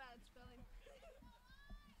 I'm really bad at spelling. Okay,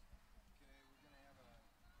 we're going to have a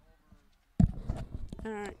Culver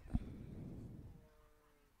Alright. 2.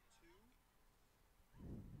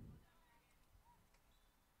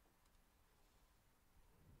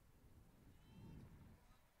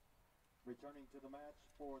 Returning to the match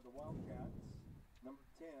for the Wildcats, number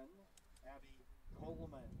 10, Abby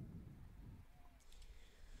Coleman.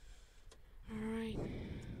 Alright.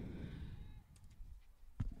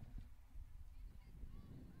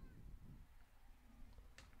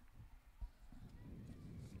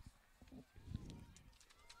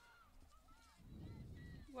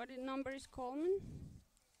 What number is Coleman?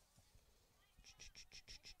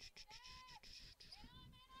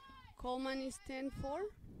 Coleman is 10-4.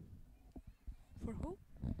 For who?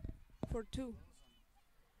 For 2.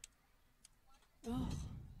 Oh. I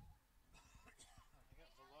got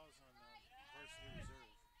Veloz on varsity reserve.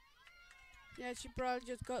 Yeah, she probably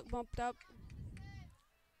just got bumped up.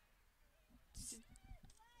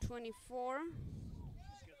 24. She's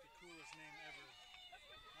got the coolest name ever.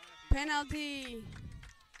 Penalty.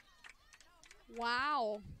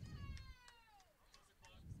 Wow.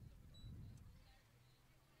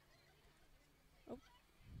 Oh.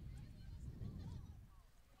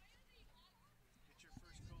 Get your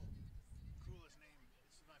first goal. Coolest name.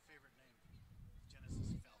 This is my favorite name.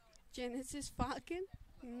 Genesis Falcon. Genesis Falcon.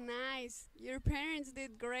 Nice. Your parents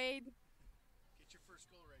did great. Get your first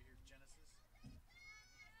goal right here, Genesis.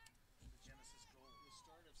 The Genesis goal. The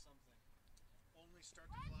start of something. Only start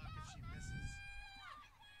the clock if she misses.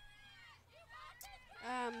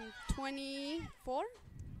 24.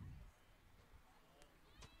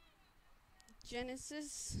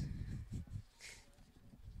 Genesis.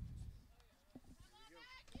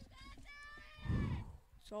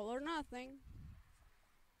 It's all or nothing.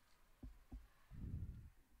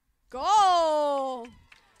 Go!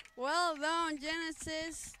 Well done,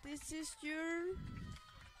 Genesis. This is your.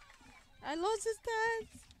 I lost the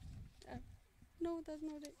stats. No, that's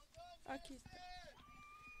not it. Okay. I think the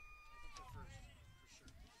first, for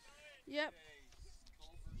sure. Yep. Okay,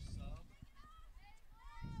 Culver sub.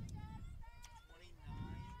 29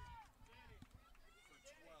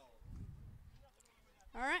 for 12.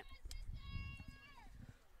 All right.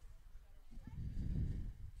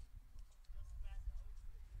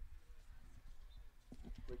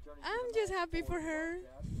 Returning to I'm the just match happy for the her.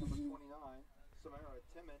 Wildcats, number 29, Samara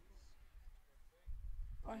Timmons.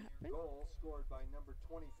 What Pioneer happened? goal scored by number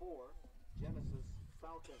 24, Genesis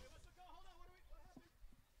Falcon. Clock still runs.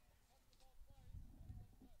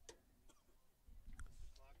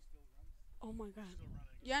 Oh my God. Still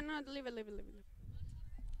running. Yeah, no, leave it, leave it, leave it.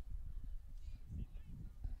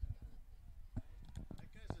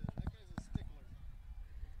 That guy's a stickler.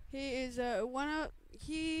 He is one of.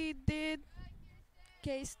 He did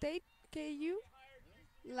K-State, KU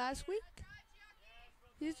last week.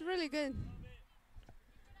 He's really good. Too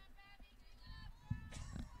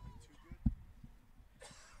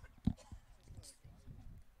good.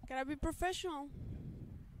 Gotta be professional.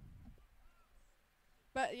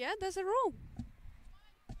 But yeah, that's a rule.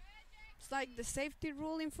 It's like the safety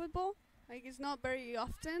rule in football. Like it's not very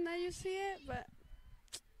often that you see it, but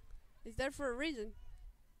it's there for a reason.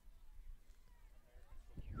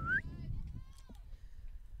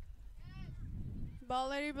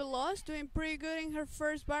 Valerie Veloz doing pretty good in her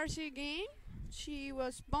first varsity game. She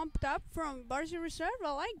was bumped up from varsity reserve.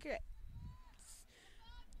 I like it.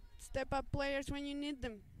 Step up players when you need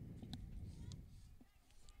them.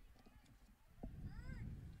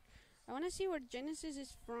 I want to see where Genesis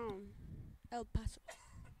is from. El Paso.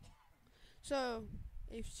 So,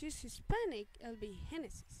 if she's Hispanic, it'll be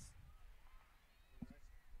Genesis.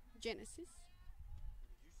 Genesis.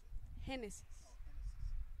 Genesis.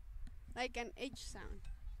 Like an H sound.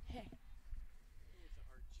 Hey.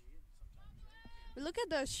 But look at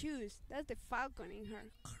those shoes. That's the falcon in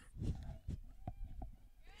her.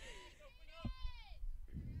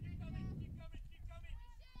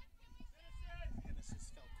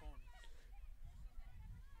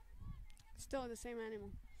 Still the same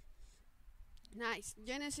animal. Nice.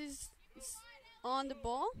 Genesis is on the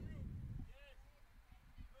ball.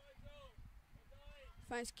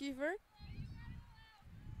 Finds Kiefer.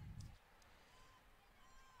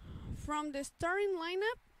 From the starting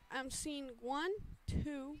lineup, I'm seeing 1,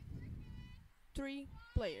 2, 3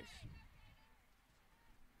 players.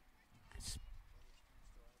 That's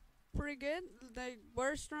pretty good. Like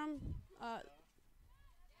Bergstrom,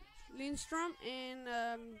 Lindstrom, and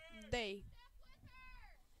Day.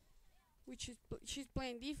 Which is she's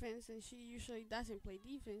playing defense, and she usually doesn't play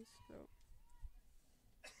defense, so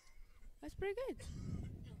that's pretty good.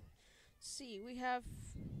 See, we have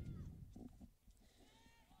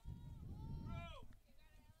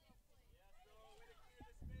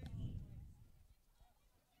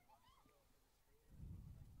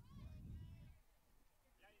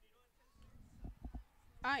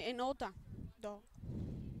en Ota, though.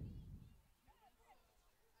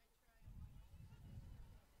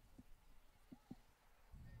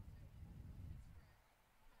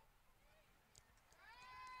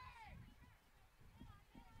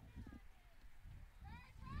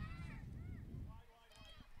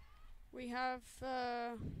 We have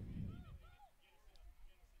all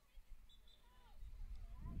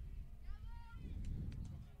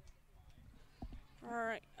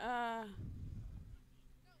right.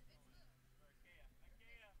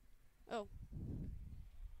 Oh.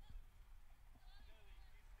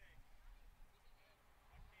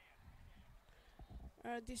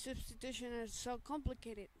 This substitution is so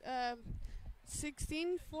complicated.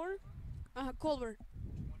 16 for Culver. 27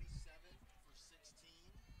 for 16.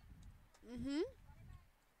 Mm-hmm. And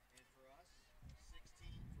for us,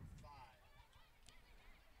 16 for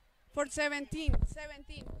 5. For 17.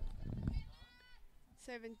 17.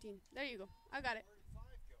 17. There you go. I got it. Where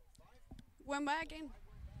did 5 go? 5? Went back in.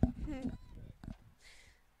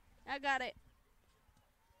 I got it.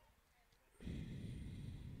 Okay,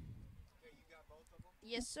 you got both of them?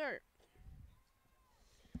 Yes, sir.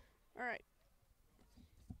 All right.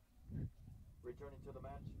 Returning to the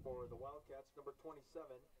match for the Wildcats, number 27,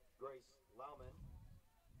 Grace Lauman.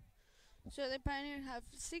 So the Pioneers have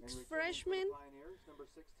And 6 returning freshmen, for the Pioneers, number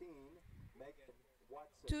 16, Megan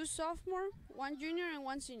Watson. 2 sophomore, 1 junior, and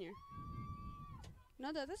 1 senior.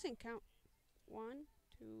 No, that doesn't count. 1,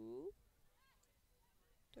 2,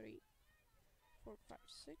 3, 4, 5,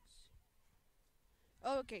 6.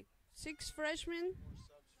 Oh, okay. 6 freshmen,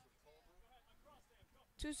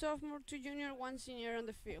 2 sophomore, 2 junior, 1 senior on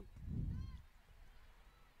the field.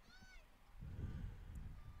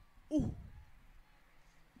 Ooh.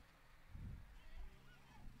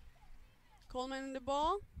 Coleman in the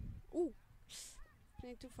ball. Ooh.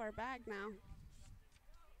 Playing too far back now.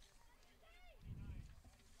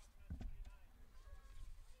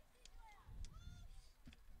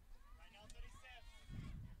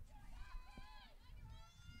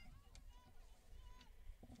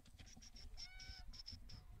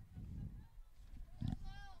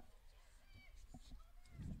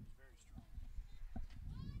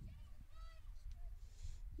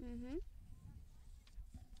 Mm-hmm.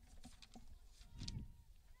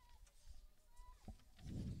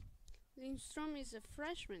 Lindstrom is a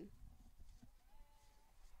freshman.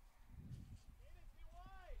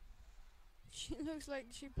 She looks like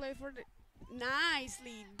she played for the...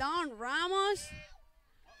 Nicely done, Ramos.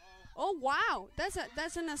 Oh, wow.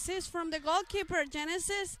 That's an assist from the goalkeeper,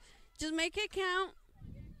 Genesis. Just make it count.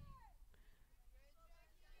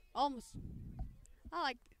 Almost. I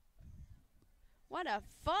like... What a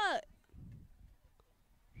foot.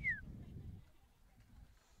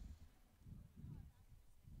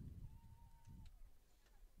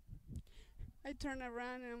 I turn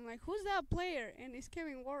around and I'm like, who's that player? And it's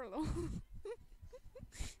Kevin Warlow.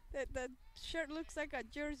 That shirt looks like a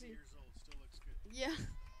jersey. Years old, still looks good. Yeah. I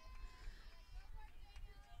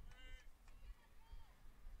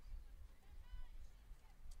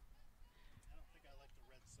don't think I like the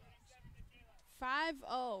Red Sox.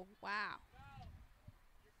 5-0. Wow.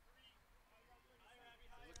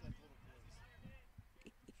 They look like little boys.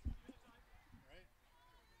 Right?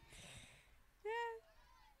 Yeah.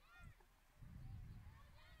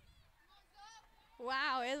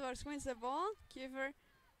 Wow, Edwards wins the ball. Kiefer,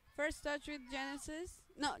 first touch with Genesis.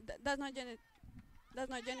 No, that's not Genesis. That's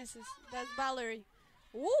not Genesis. That's Valerie.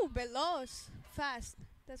 Ooh, Veloz. Fast.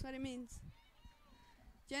 That's what it means.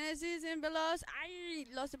 Genesis and Veloz. I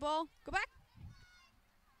lost the ball. Go back.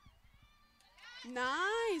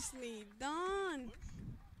 Nicely done.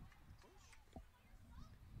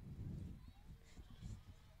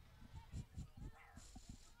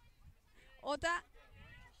 Ota.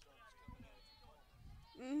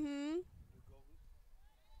 Mm-hmm.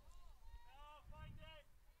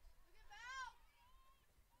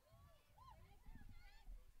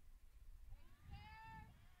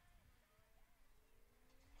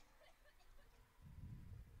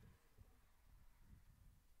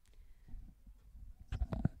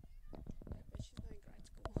 But she's not in grad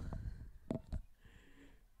school. They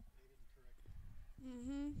didn't correct me.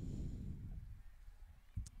 Mm-hmm.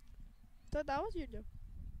 Thought that was your job.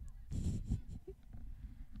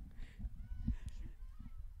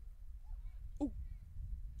 Ooh.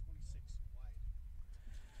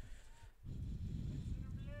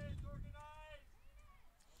 26 wide.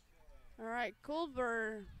 All right,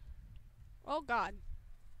 Culver. Oh God.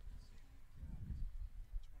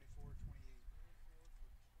 24,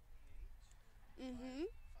 28. Mm-hmm. 5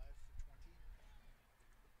 for 20.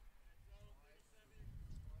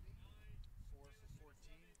 4 for 14. 4 for 14. 45.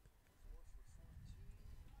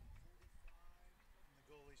 And the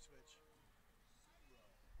goalie switch.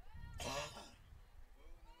 Oh, and then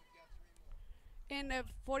we've got three more. And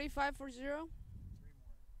 45 for 0.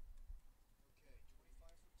 3 more.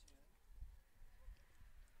 Okay,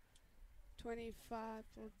 25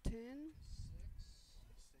 for 10. 25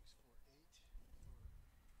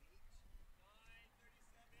 for 10. 6 for 8.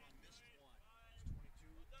 I missed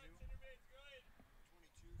one. It's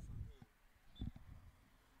 22 new. 22 for who?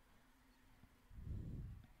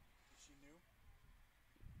 Is she new?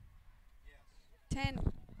 Yes. 10.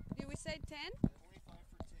 Did we say 10? 25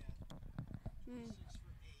 for 10. Mm. 26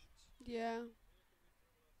 for 8. Yeah.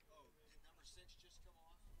 Oh, did number 6 just come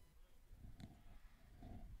off? Yeah,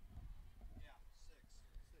 6.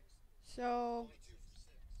 6. So 22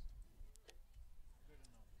 for 6.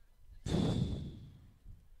 Good enough.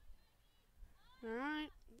 all right,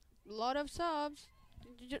 a lot of subs.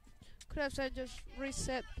 Could have said just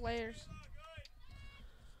reset players.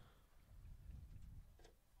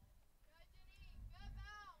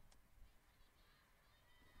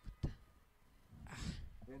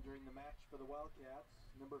 Entering the match for the Wildcats,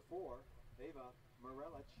 number 4, Ava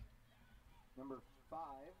Morelich. Number 5,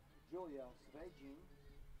 Julia Svejin.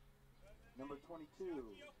 Number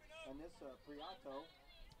 22, Anissa Priato.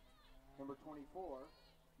 Number 24,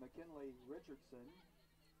 McKinley Richardson.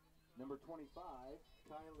 Number 25,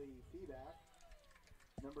 Kylie Feeback.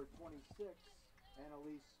 Number 26,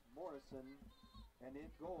 Annalise Morrison. And in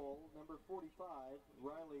goal, number 45,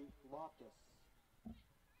 Riley Loftus.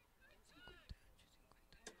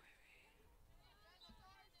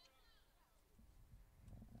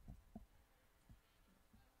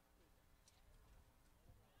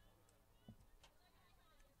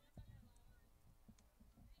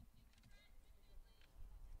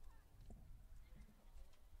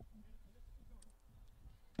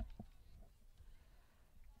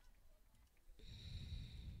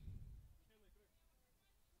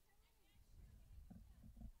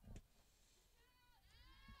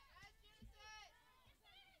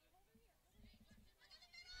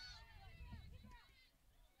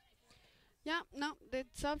 Yeah, no, the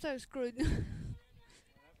subs are screwed.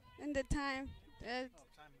 And the time. Oh, time, who cares?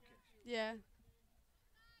 Yeah.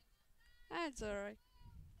 That's alright.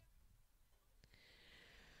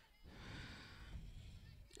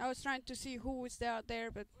 I was trying to see who is out there,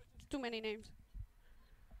 but too many names.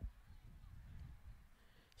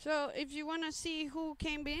 So if you want to see who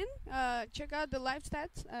came in, check out the live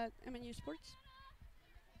stats at MNU Sports.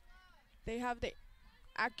 They have the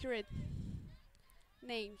accurate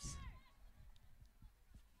names.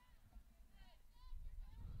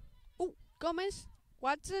 Oh, Gomez,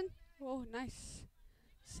 Watson. Oh, nice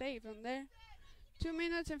save on there. 2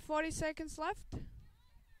 minutes and 40 seconds left.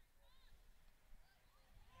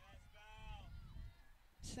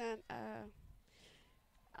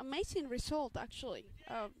 amazing result, actually,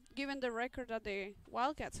 given the record that the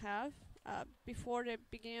Wildcats have before the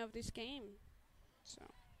beginning of this game. So,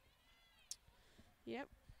 yep.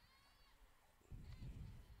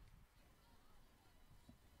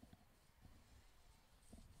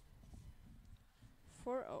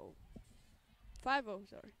 4-0. 5-0,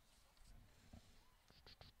 sorry.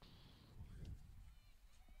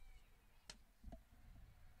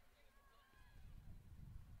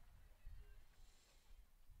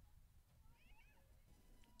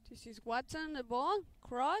 This is Watson, the ball,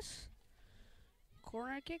 cross,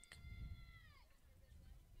 corner kick.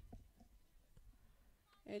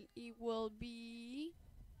 And it will be...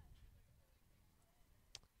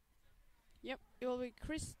 Yep, it will be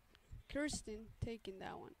Kirsten taking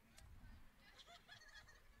that one.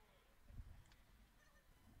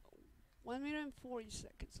 1 minute and 40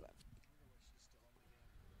 seconds left.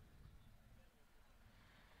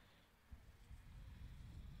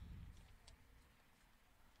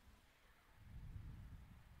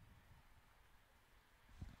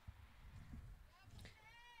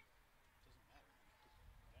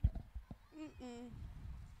 Mm-mm.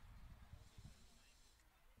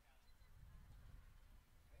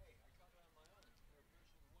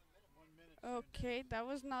 Okay, that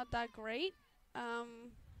was not that great.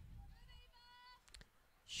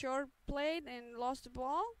 Short played and lost the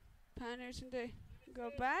ball. Pioneers in the go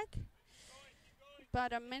back.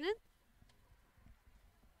 About a minute.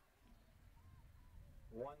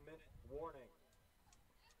 1 minute warning.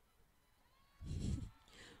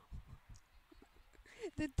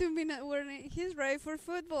 The 2-minute warning. He's ready for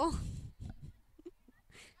football.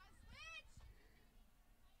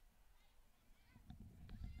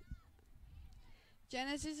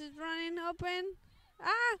 Genesis is running open.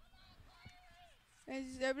 Ah!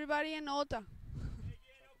 Is everybody in Ota?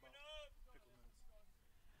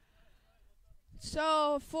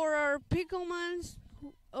 So for our Picklemans,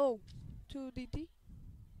 oh, to DT,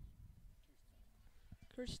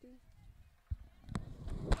 Kirsten.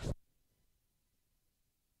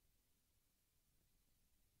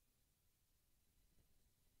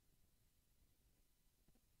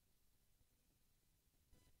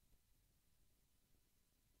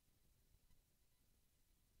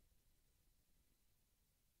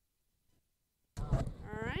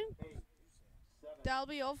 That'll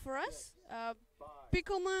be all for us.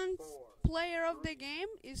 Pickleman's player of the game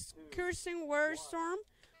is Kirsten Warstorm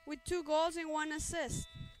with 2 goals and 1 assist.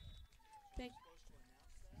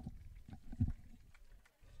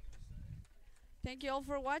 Thank you all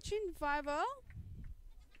for watching. 5-0.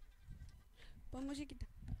 Pon musiquita.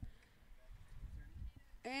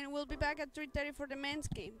 And we'll be back at 3:30 for the men's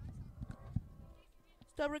game.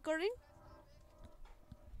 Stop recording.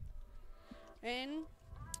 And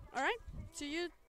all right, see you